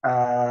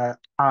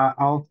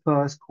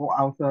authors,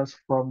 co-authors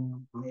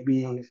from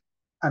maybe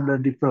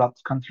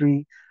underdeveloped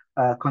countries,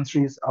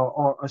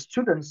 or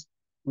students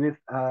with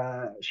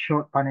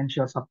short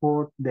financial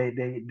support. They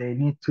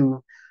need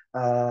to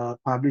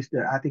publish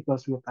their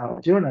articles with our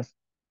journals.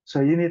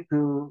 So you need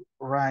to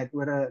write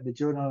whether the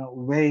journal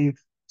waive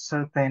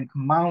certain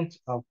amount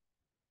of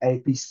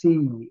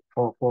APC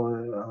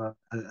for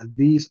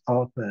these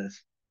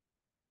authors.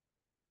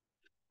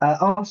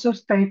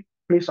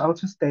 Please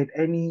also state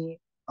any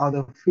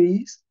other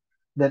fees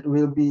that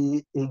will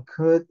be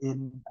incurred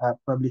in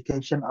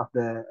publication of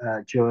the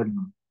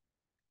journal.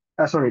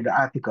 Sorry, the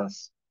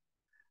articles.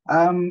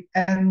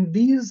 And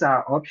these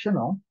are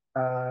optional.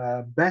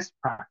 Best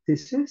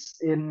practices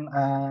in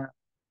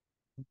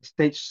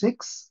stage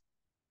 6,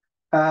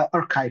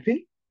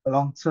 archiving,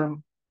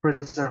 long-term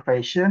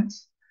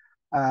preservations,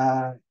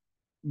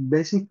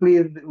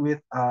 basically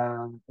with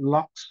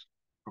logs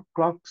or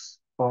clocks,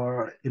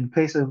 or in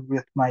cases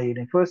with my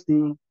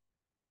university,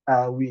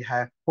 we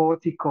have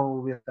Portico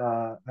with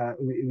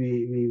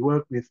we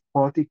work with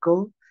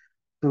Portico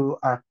to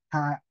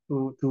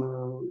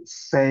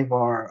save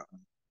our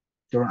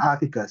journal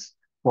articles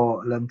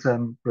for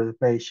long-term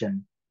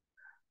preservation.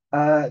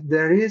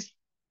 There is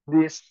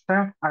this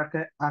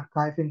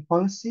self-archiving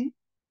policy.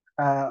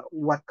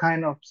 What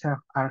kind of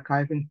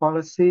self-archiving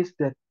policies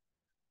that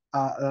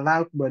are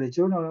allowed by the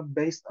journal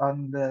based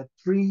on the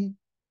three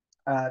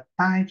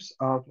types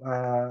of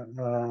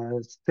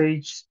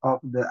stage of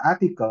the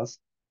articles.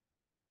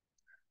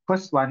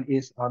 First one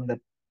is on the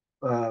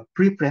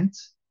preprint,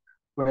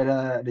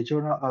 where the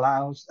journal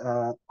allows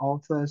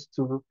authors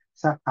to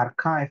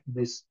self-archive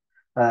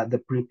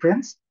the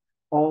preprints,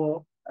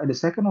 or the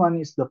second one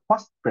is the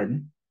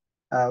postprint,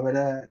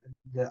 where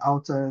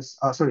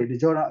the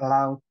journal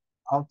allows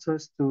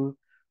authors to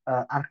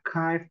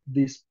archive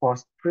these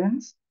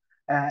postprints,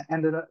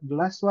 and the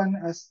last one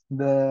is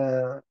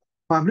the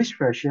published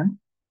version.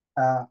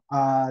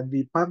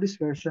 The published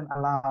version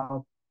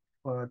allowed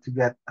to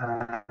get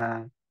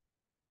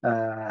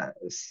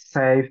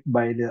saved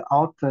by the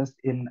authors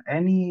in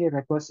any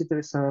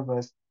repository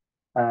servers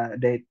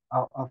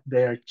of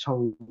their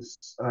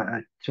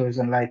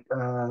chosen, like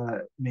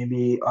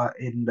maybe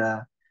in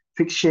the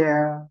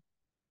Figshare,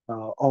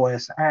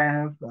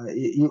 OSF,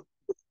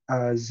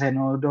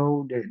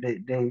 Zenodo,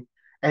 they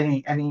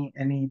any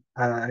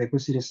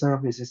repository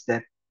services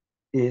that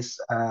is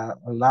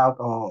allowed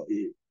or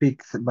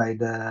picked by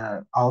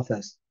the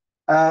authors.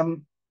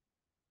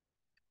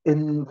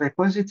 In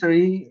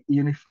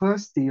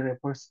university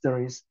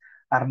repositories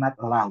are not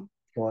allowed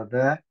for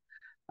the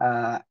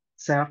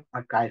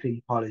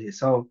self-archiving policy.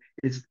 So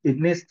it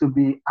needs to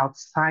be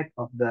outside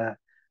of the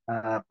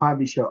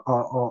publisher,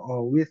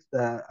 or with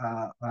the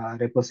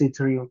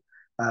repository,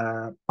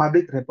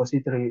 public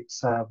repository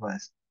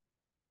servers.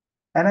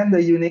 And then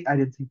the unique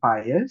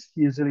identifiers,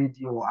 usually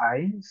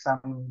DOI.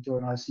 Some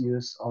journals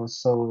use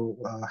also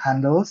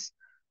handles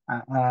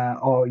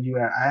or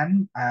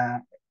URN,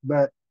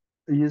 but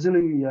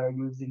usually we are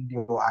using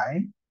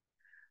DOI.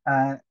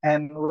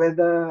 And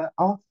whether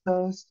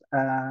authors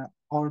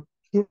or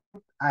key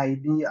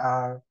ID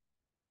are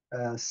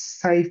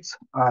saved,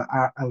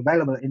 are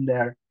available in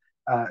their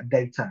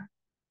data.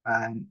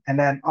 And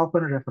then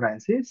open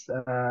references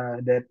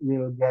that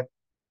will get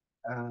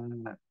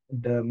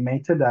the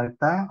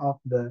metadata of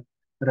the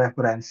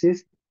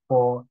references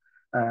of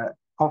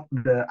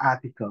the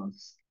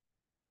articles.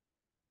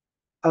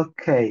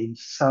 Okay,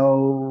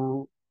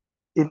 so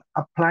in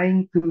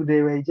applying to the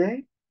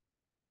DOAJ,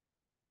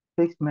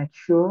 please make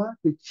sure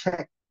to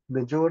check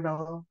the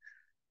journal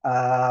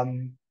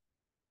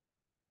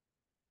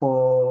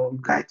for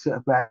guide to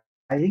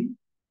applying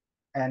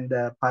and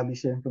the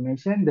publisher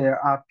information. There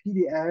are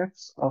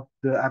PDFs of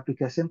the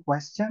application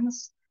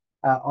questions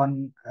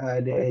on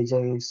the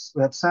DOAJ's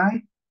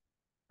website.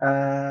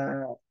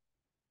 There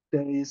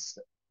is,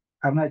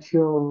 I'm not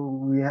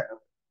sure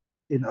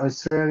in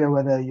Australia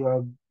whether you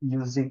are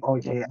using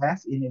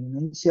OJS. In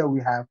Indonesia,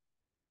 we have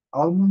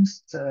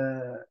almost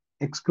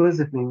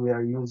exclusively we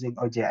are using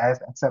OJS,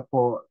 except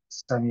for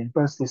some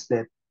universities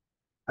that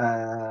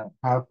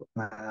have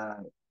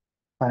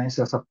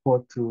financial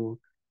support to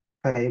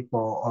pay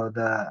for all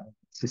the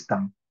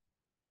system.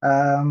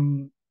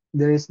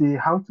 There is the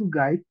how-to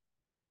guide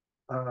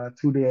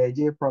to the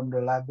AJ from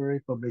the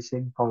Library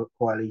Publishing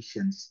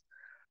Coalitions.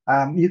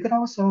 You can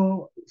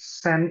also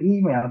send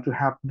email to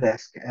help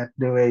desk at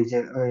the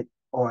AJ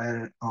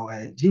or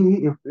OAG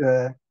if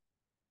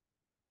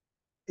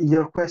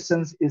your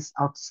questions is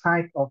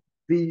outside of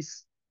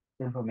these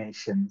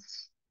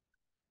informations.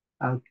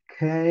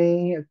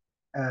 Okay,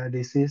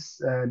 this is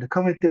the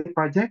community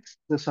projects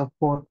to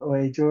support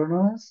OA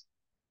journals.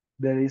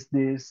 There is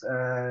this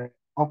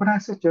open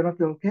access journal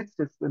toolkit.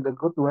 It's the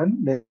good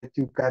one that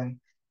you can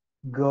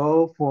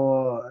go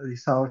for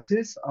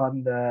resources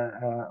on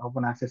the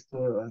open access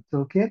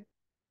toolkit.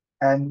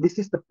 And this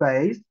is the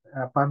place,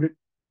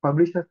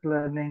 publishers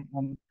learning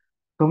and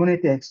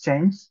community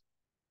exchange,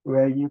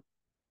 where you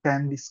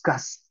can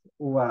discuss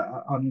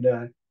on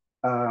the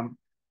um,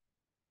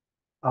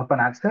 open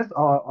access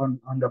or on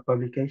the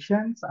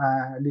publications.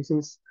 This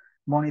is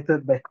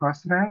monitored by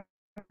Crossref,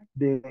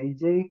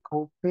 DOAJ,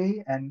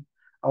 COPE, and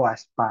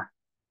OASPA.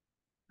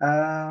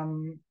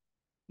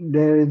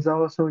 There is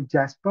also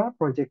Jasper,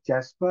 Project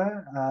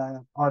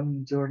Jasper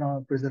on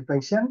journal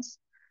presentations,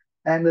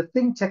 and the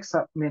Think Check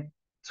Submit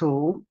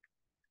tool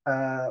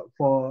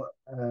for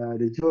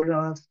the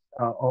journals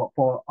or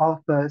for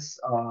authors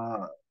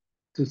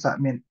to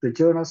submit the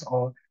journals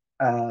or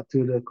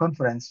to the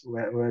conference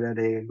whether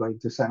they're going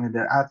to submit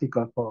their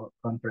article for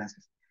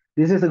conferences.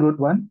 This is a good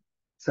one.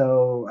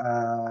 So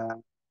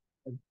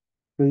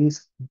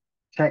please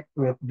check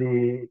with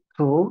the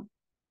tool.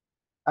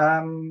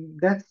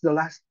 That's the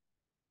last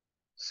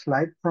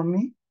slide from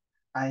me.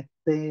 I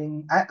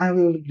think I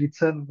will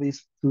return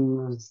this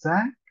to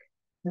Zach.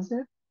 Is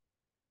it?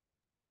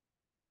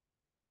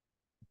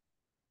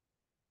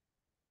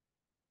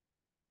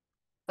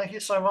 Thank you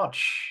so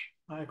much,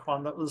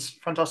 Ikhwan. That was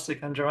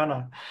fantastic, and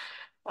Joanna.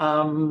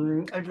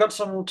 I've got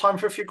some time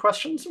for a few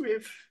questions that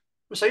we've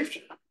received.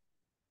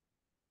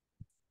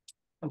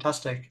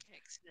 Fantastic.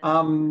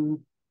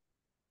 Excellent.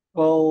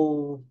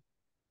 Well,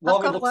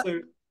 while we look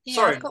through, Yeah,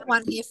 sorry. I've got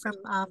one here from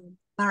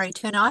Murray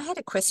Turner. I had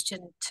a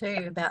question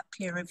too about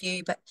peer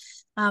review, but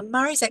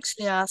Murray's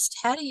actually asked,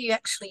 how do you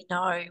actually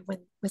know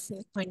when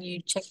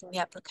you're checking the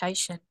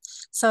application?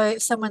 So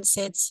if someone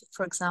says,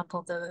 for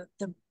example,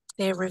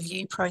 their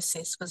review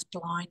process was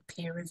blind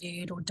peer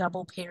reviewed or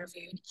double peer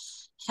reviewed,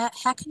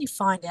 how can you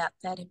find out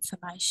that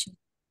information?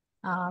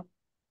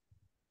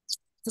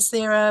 Is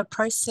there a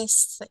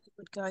process that you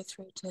would go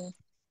through to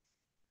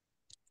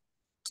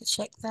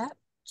check that?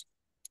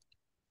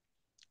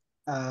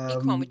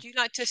 Ikhwan, would you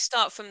like to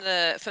start from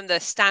the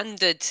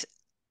standard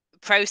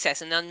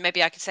process, and then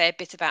maybe I could say a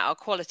bit about our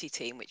quality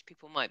team, which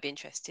people might be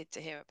interested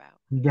to hear about?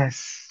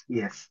 Yes.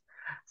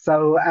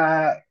 So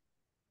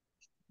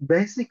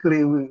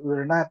basically,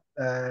 we're not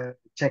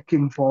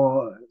checking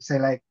for, say,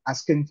 like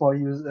asking for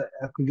user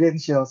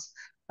credentials,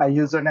 a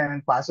username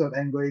and password,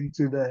 and going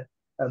to the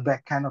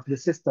back end of the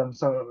system.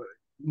 So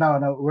no,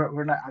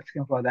 we're not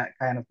asking for that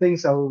kind of thing.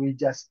 So we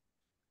just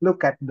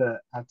look at the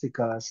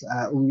articles.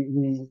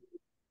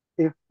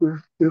 If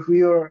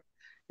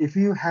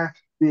you have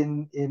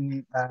been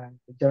in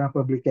journal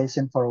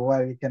publication for a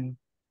while, you can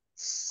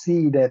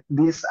see that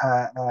this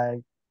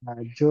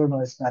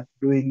journal is not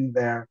doing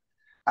their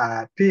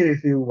peer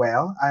review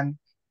well. And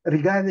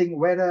regarding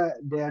whether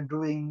they are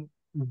doing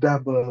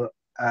double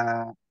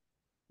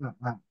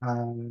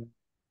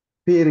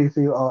peer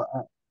review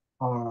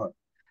or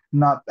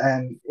not,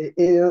 and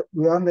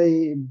we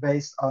only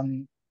based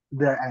on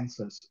their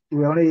answers.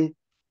 We only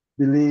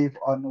believe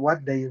on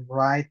what they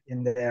write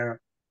in their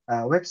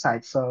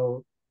website.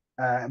 So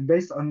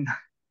based on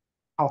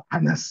how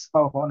honest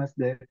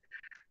the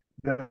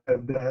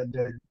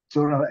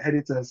journal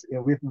editors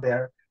with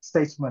their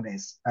statement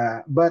is,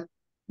 but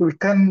we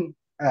can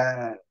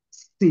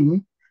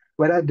see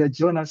whether the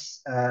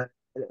journals,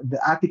 the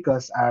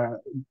articles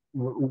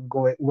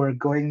were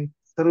going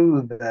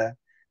through the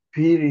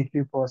peer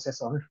review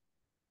process or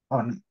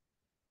not.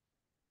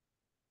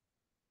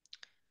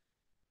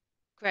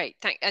 Great,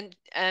 and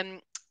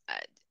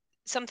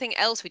something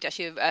else which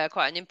actually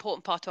quite an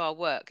important part of our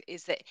work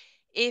is that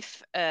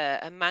if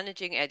a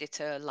managing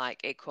editor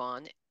like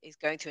Ikhwan is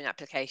going through an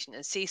application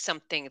and sees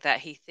something that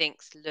he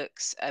thinks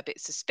looks a bit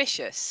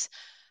suspicious,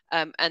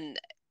 and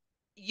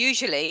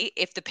usually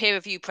if the peer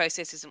review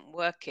process isn't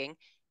working,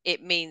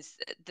 it means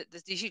that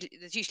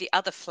there's usually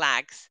other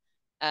flags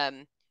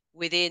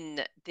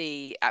within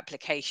the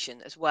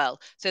application as well.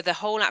 So the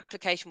whole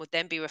application would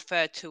then be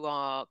referred to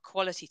our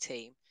quality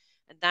team,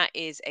 and that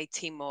is a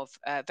team of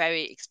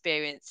very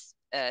experienced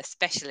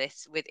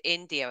specialists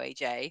within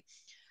DOAJ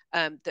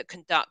that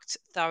conduct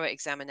thorough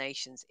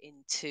examinations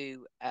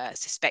into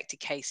suspected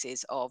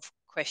cases of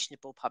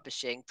questionable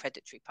publishing,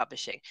 predatory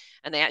publishing,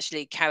 and they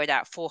actually carried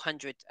out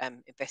 400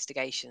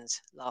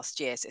 investigations last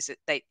year. So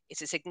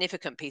it's a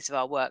significant piece of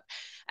our work,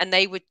 and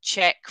they would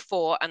check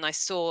for. And I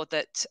saw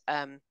that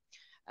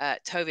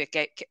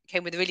Tovia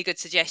came with a really good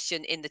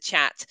suggestion in the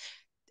chat.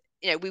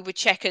 we would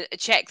check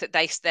that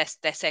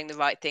they're saying the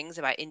right things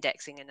about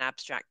indexing and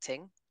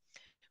abstracting.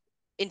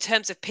 In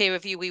terms of peer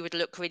review, we would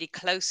look really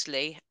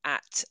closely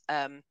at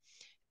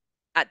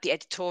the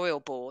editorial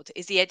board.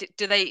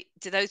 Do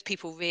those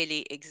people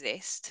really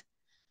exist?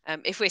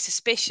 If we're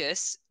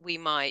suspicious, we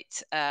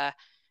might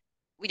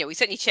we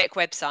certainly check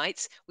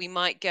websites. We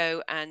might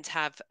go and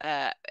have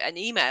and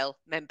email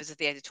members of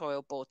the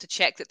editorial board to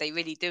check that they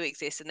really do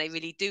exist and they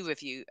really do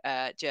review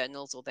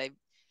journals, or they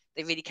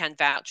really can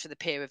vouch for the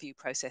peer review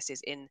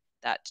processes in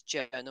that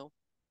journal.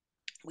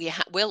 We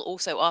will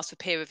also ask for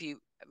peer review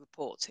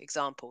report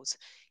examples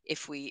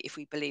if we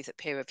believe that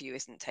peer review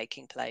isn't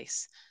taking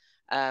place.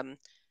 And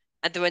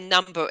there are a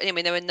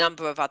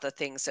number of other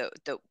things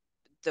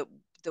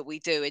that we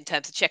do in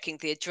terms of checking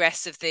the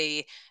address of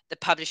the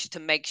publisher to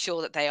make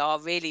sure that they are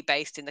really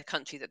based in the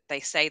country that they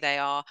say they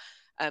are,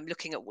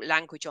 looking at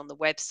language on the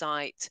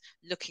website,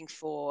 looking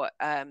for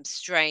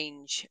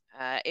strange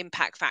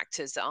impact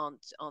factors that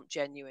aren't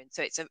genuine.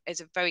 So it's a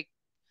very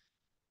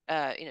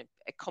a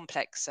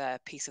complex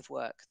piece of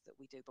work that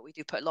we do, but we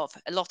do put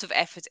a lot of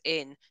effort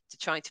in to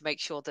trying to make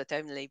sure that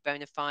only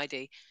bona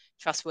fide,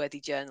 trustworthy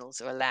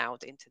journals are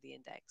allowed into the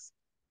index.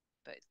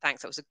 But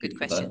thanks, that was a good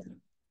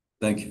question.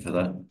 Thank you for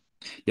that.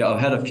 Yeah, I've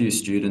had a few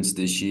students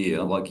this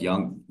year, like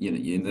young,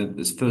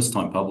 this first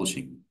time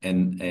publishing,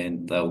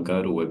 and they'll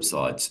go to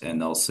websites and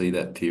they'll see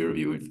that peer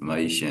review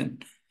information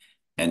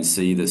and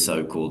see the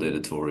so-called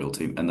editorial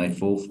team, and they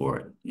fall for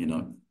it,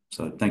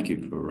 So thank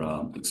you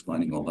for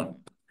explaining all that.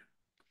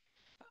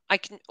 I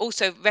can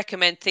also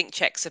recommend Think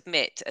Check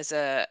Submit as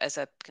a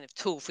kind of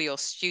tool for your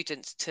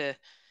students to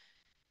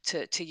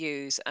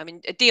use. I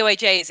mean,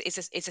 DOAJ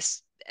is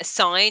a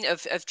sign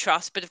of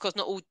trust, but of course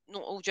not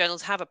all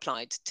journals have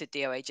applied to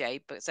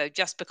DOAJ. But so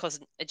just because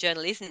a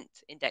journal isn't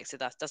indexed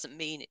with us doesn't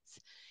mean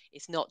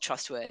it's not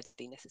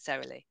trustworthy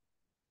necessarily.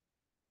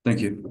 Thank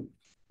you.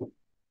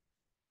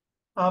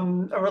 A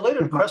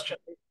related question,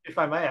 if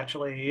I may,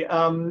 actually,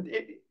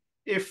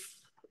 if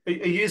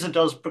a user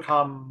does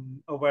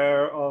become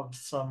aware of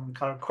some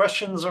kind of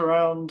questions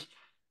around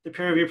the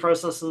peer review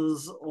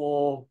processes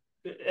or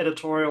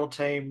editorial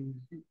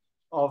team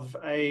of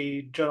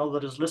a journal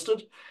that is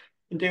listed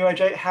in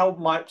DOAJ, how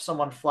might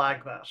someone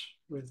flag that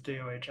with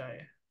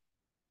DOAJ?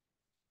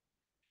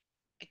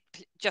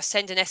 Just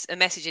send a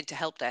message into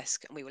help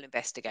desk and we will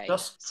investigate.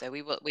 So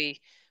we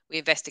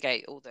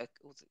investigate all the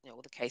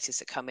cases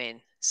that come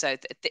in. So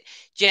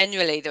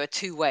generally there are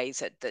two ways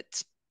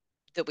that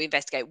we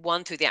investigate.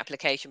 One through the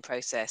application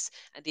process,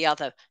 and the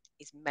other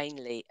is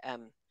mainly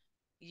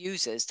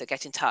users that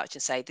get in touch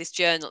and say, this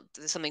journal,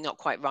 there's something not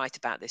quite right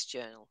about this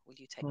journal. Will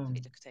you take a look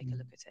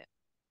at it?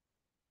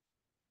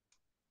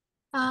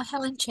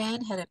 Helen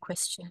Chan had a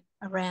question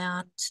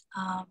around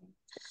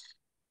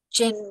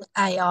Gen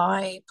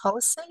AI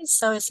policies.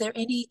 So is there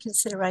any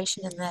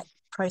consideration in that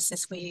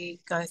process where you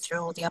go through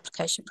all the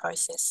application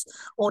process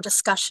or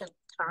discussion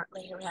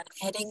currently around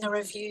adding a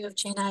review of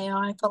Gen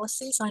AI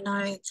policies? I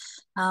know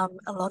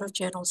a lot of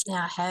journals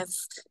now have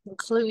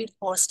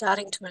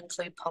starting to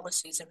include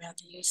policies around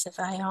the use of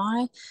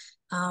AI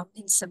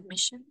in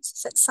submissions.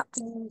 Is that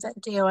something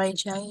that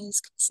DOAJ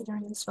is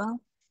considering as well?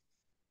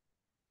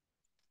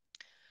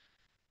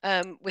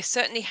 We're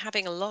certainly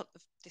having a lot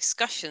of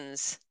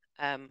discussions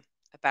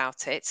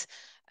about it.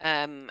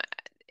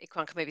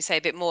 Ikhwan can maybe say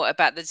a bit more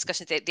about the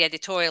discussions that the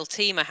editorial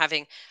team are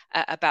having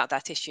about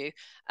that issue.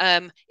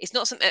 It's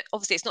not something.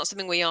 Obviously, it's not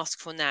something we ask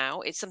for now.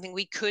 It's something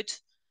we could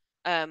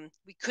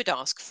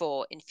ask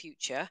for in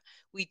future.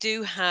 We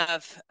do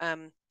have.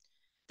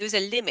 There's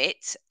a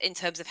limit in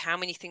terms of how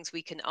many things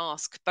we can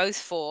ask, both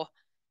for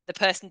the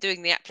person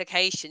doing the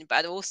application,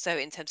 but also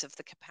in terms of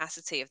the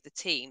capacity of the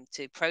team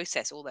to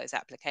process all those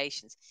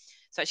applications.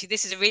 So actually,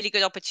 this is a really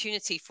good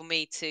opportunity for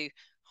me to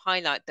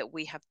highlight that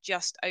we have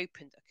just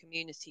opened a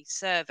community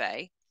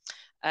survey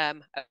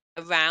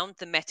around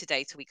the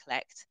metadata we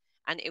collect,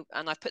 and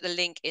I've put the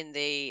link in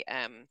the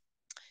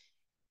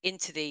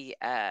into the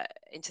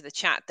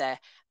chat there.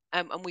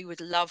 And we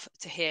would love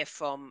to hear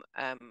from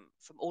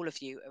all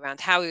of you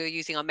around how you're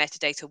using our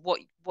metadata,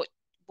 what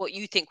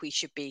you think we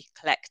should be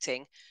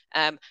collecting,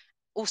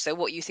 also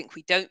what you think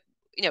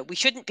we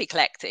shouldn't be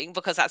collecting,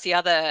 because that's the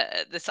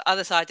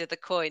other side of the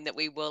coin, that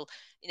we will,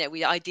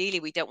 we ideally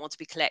we don't want to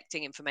be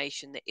collecting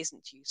information that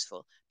isn't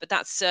useful, but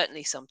that's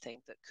certainly something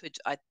that could,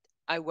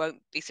 I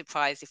won't be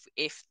surprised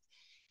if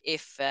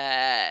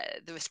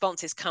the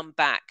responses come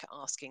back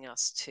asking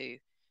us to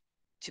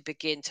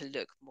begin to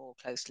look more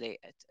closely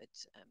at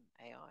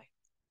AI.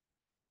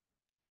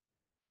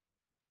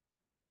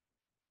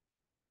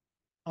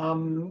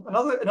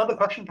 Another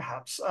question,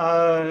 perhaps.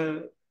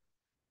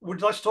 Would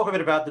you like to talk a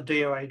bit about the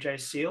DOAJ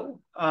seal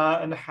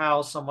and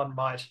how someone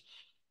might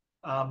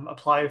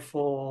apply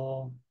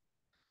for,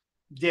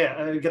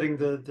 getting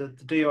the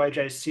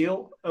DOAJ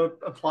seal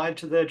applied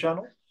to their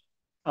journal?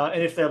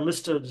 And if they're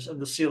listed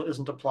and the seal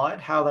isn't applied,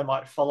 how they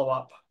might follow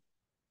up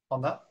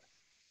on that?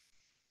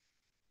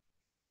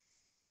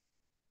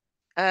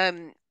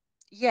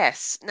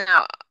 Yes.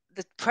 Now,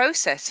 the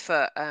process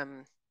for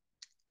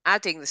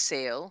adding the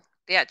seal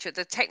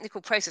the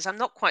technical process. I'm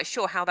not quite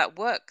sure how that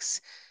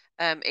works,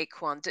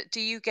 Ikhwan.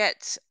 Do you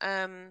get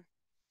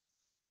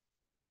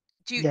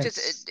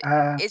Yes.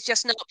 it's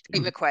just an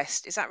update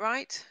request, is that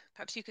right?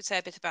 Perhaps you could say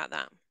a bit about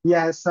that.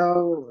 Yeah,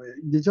 so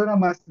the journal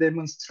must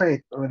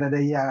demonstrate whether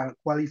they are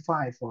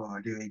qualified for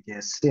the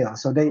DOAJ seal.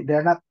 So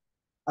they're not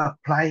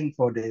applying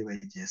for the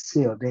DOAJ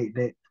seal.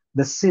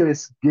 The seal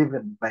is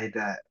given by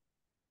the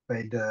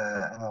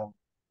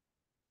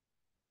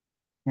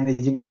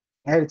managing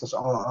editors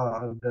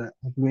or the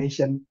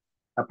evaluation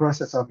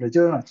process of the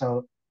journal.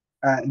 So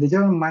the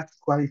journal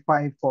must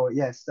qualify for,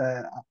 yes,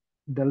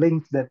 the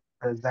link that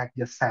Zach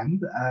just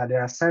sent.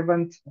 There are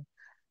seven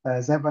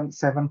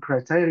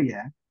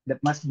criteria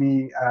that must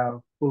be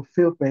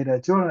fulfilled by the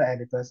journal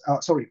editors,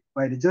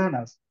 by the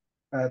journals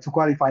to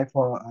qualify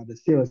for the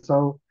seal.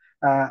 So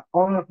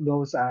all of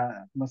those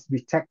must be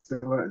checked.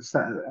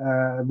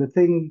 The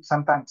thing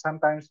sometimes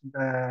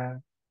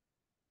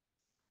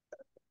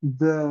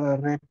the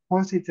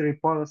repository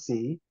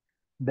policy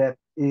that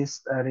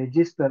is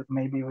registered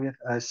maybe with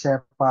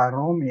Sherpa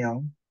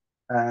Romeo,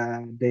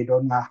 they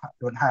don't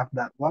have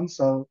that one,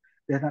 so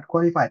they're not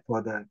qualified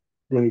for the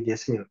DOAJ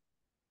seal.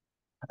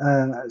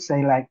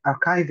 Say like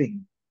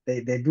archiving,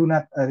 they do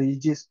not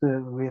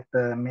register with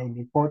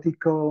maybe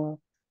Portico,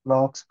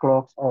 logs,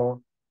 clocks, or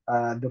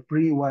the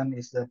free one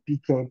is the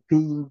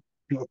PKP,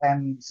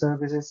 PM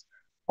services,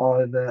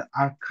 or the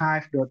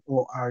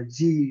archive.org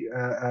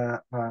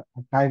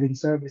archiving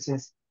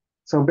services.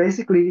 So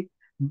basically,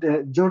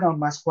 the journal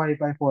must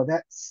qualify for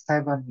that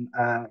 7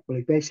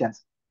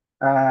 qualifications.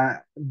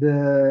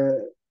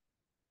 The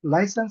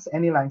license,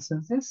 any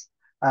licenses,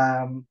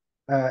 and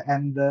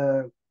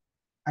the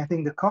I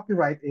think the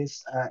copyright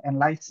is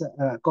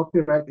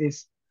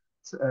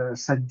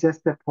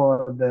suggested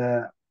for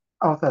the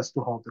authors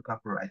to hold the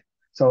copyright.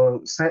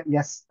 So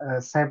yes,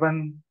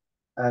 7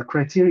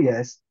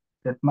 criteria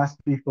that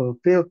must be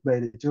fulfilled by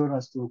the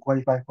journals to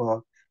qualify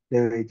for the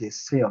DOAJ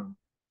seal.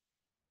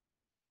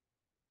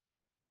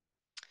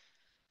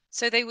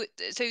 So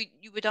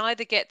you would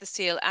either get the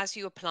seal as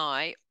you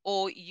apply,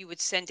 or you would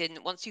send in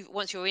once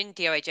you're in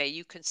DOAJ,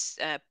 you can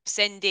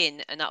send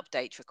in an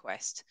update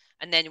request,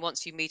 and then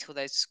once you meet all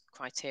those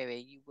criteria,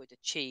 you would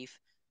achieve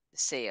the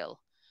seal.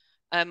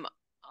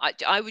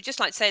 I would just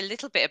like to say a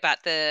little bit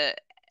about the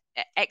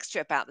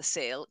extra about the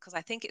seal, because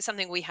I think it's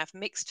something we have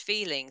mixed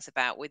feelings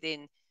about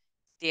within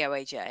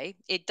DOAJ.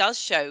 It does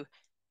show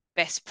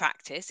best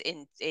practice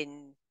in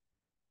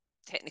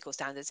technical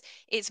standards.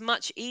 It's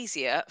much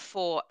easier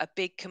for a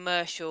big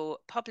commercial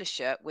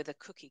publisher with a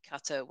cookie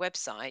cutter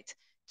website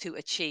to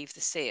achieve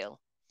the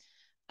seal.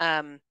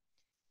 And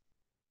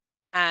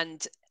within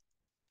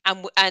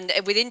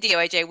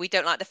DOAJ, we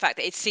don't like the fact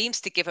that it seems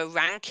to give a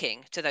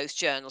ranking to those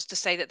journals to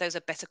say that those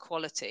are better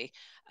quality,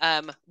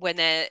 when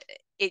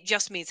it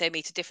just means they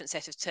meet a different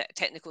set of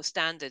technical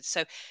standards.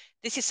 So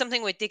this is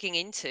something we're digging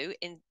into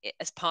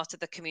as part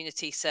of the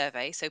community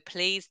survey. So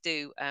please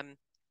do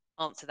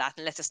answer that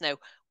and let us know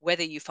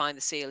whether you find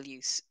the seal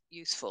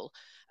useful.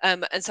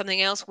 And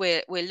something else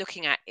we're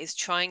looking at is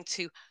trying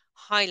to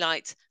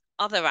highlight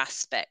other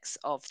aspects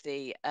of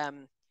the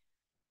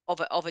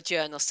of a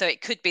journal. So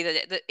it could be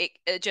that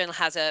a journal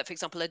has for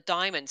example, a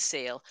diamond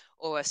seal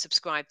or a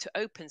subscribe to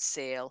open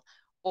seal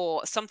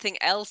or something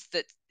else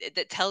that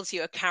tells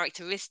you a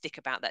characteristic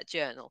about that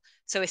journal.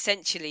 So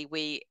essentially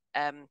we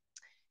kind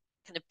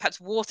of perhaps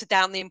water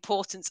down the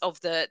importance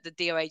of the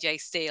DOAJ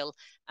seal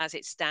as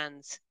it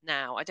stands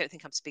now. I don't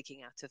think I'm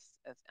speaking out of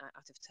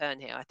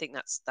turn here. I think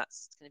that's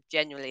kind of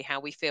generally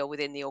how we feel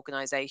within the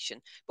organisation.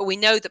 But we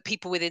know that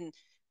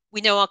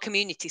we know our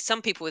community,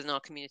 some people within our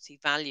community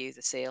value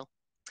the seal.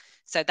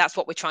 So that's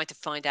what we're trying to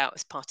find out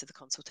as part of the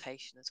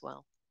consultation as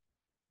well.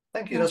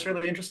 Thank you. That's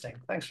really interesting.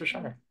 Thanks for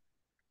sharing.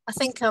 I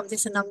think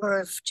there's a number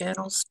of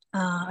journals,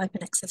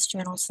 open access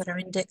journals that are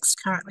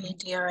indexed currently in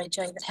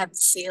DOAJ that have the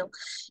seal.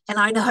 And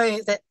I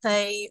know that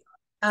they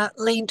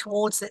lean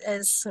towards it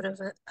as sort of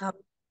a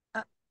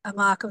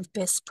mark of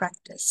best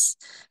practice.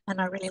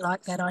 And I really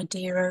like that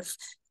idea of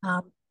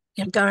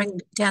going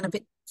down a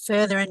bit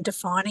further and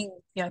defining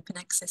the open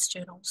access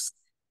journals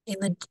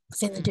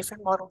within the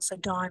different models, so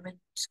diamond,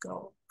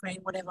 gold, green,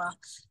 whatever.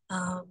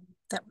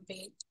 That would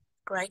be a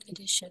great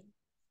addition.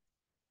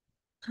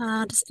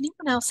 Does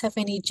anyone else have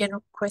any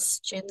general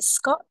questions?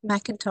 Scott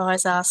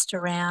McIntyre's asked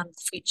around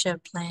future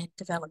planned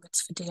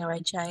developments for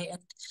DOAJ, and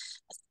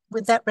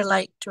would that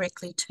relate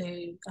directly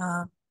to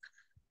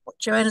what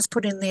Joanne has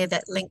put in there,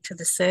 that link to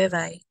the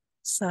survey?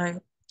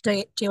 So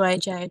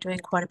DOAJ are doing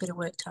quite a bit of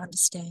work to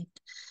understand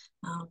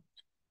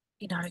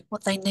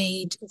what they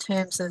need in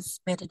terms of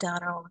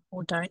metadata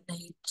or don't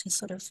need to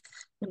sort of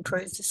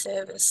improve the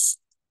service.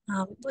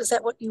 Was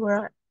that what you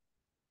were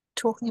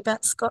talking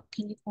about, Scott?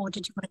 Or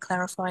did you want to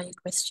clarify your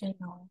question,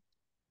 or are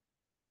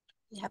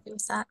you happy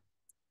with that?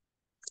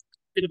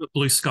 Bit of a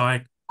blue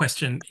sky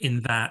question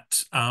in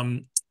that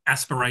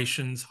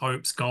aspirations,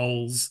 hopes,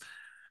 goals,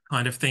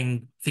 kind of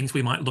things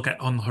we might look at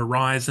on the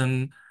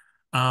horizon.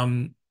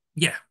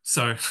 Yeah,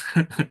 so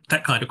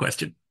that kind of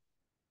question.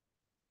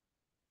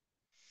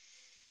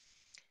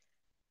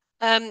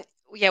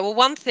 Yeah, well,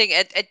 one thing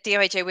at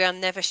DOAJ, we are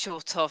never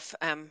short of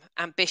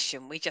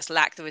ambition. We just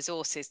lack the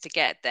resources to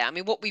get there. I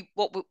mean, what we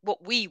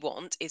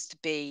want is to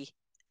be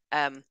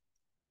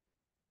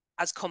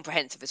as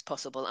comprehensive as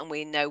possible, and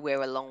we know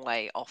we're a long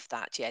way off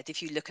that yet.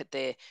 If you look at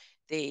the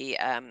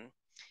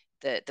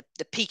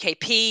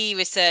PKP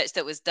research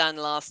that was done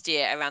last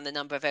year around the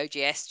number of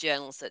OGS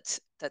journals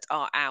that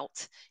are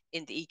out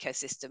in the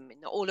ecosystem,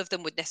 not all of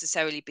them would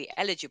necessarily be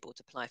eligible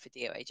to apply for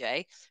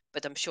DOAJ,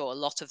 but I'm sure a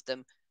lot of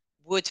them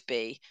would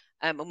be.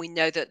 And we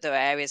know that there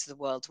are areas of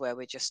the world where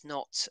we're just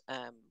not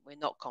we're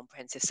not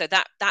comprehensive. So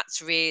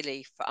that's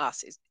really for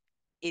us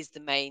is the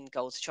main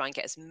goal, to try and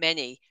get as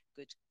many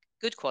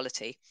good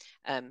quality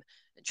and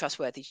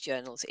trustworthy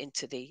journals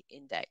into the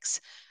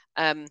index.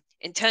 In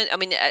turn, I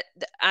mean,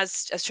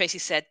 as Tracy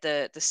said,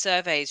 the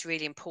survey is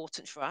really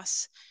important for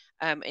us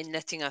in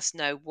letting us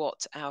know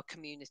what our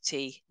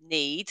community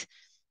need,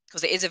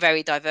 because it is a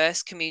very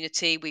diverse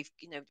community.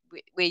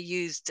 We're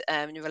used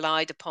and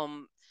relied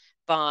upon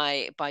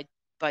by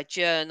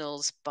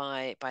journals,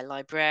 by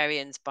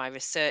librarians, by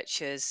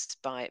researchers,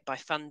 by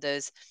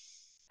funders.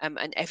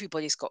 And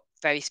everybody's got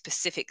very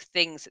specific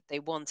things that they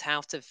want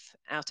out of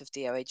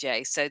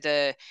DOAJ. So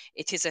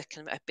it is a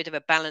kind of a bit of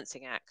a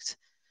balancing act.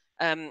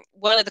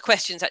 One of the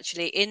questions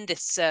actually in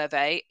this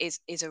survey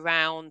is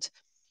around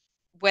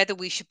whether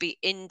we should be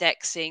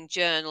indexing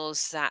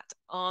journals that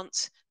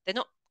they're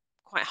not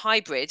quite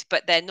hybrid,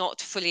 but they're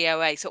not fully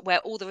OA. So where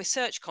all the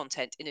research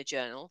content in a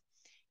journal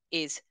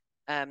is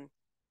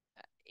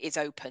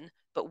open,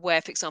 but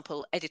where, for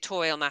example,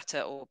 editorial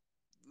matter or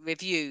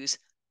reviews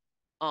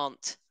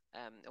aren't,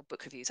 or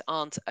book reviews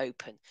aren't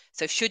open.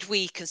 So should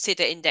we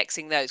consider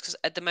indexing those? Because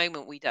at the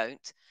moment we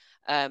don't.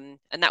 And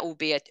that will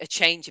be a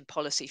change in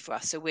policy for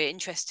us. So we're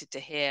interested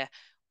to hear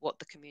what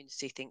the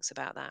community thinks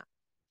about that.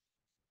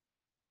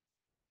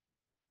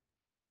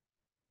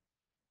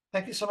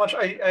 Thank you so much.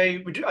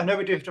 I know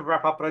we do have to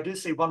wrap up, but I do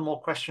see one more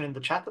question in the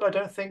chat that I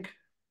don't think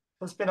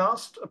has been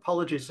asked.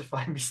 Apologies if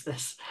I missed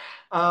this.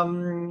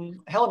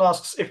 Helen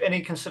asks if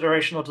any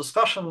consideration or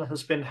discussion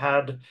has been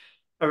had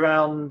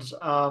around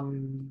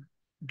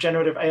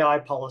generative AI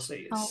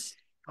policies.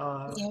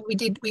 Yeah, we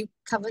did. We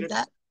covered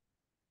that.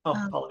 Oh,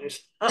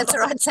 apologies. That's all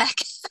right, Zach.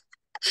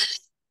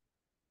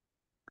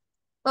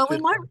 Well, we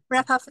might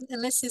wrap up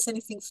unless there's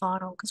anything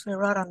final, because we're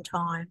right on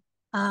time.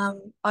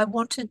 I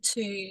wanted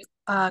to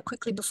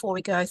quickly, before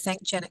we go,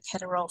 thank Janet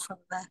Catterall from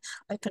the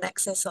Open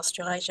Access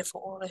Australasia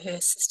for all of her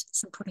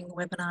assistance in putting the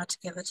webinar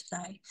together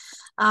today.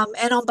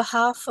 And on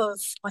behalf of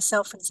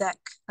myself and Zach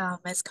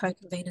as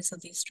co-conveners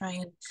of the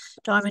Australian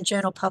Diamond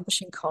Journal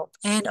Publishing COP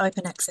and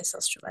Open Access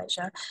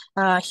Australasia,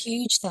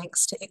 huge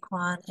thanks to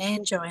Ikhwan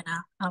and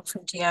Joanna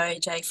from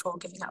DOAJ for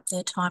giving up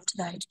their time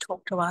today to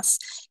talk to us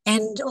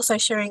and also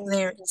sharing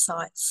their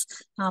insights.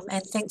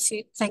 And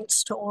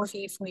thanks to all of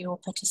you for your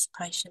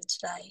participation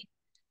today.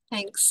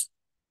 Thanks.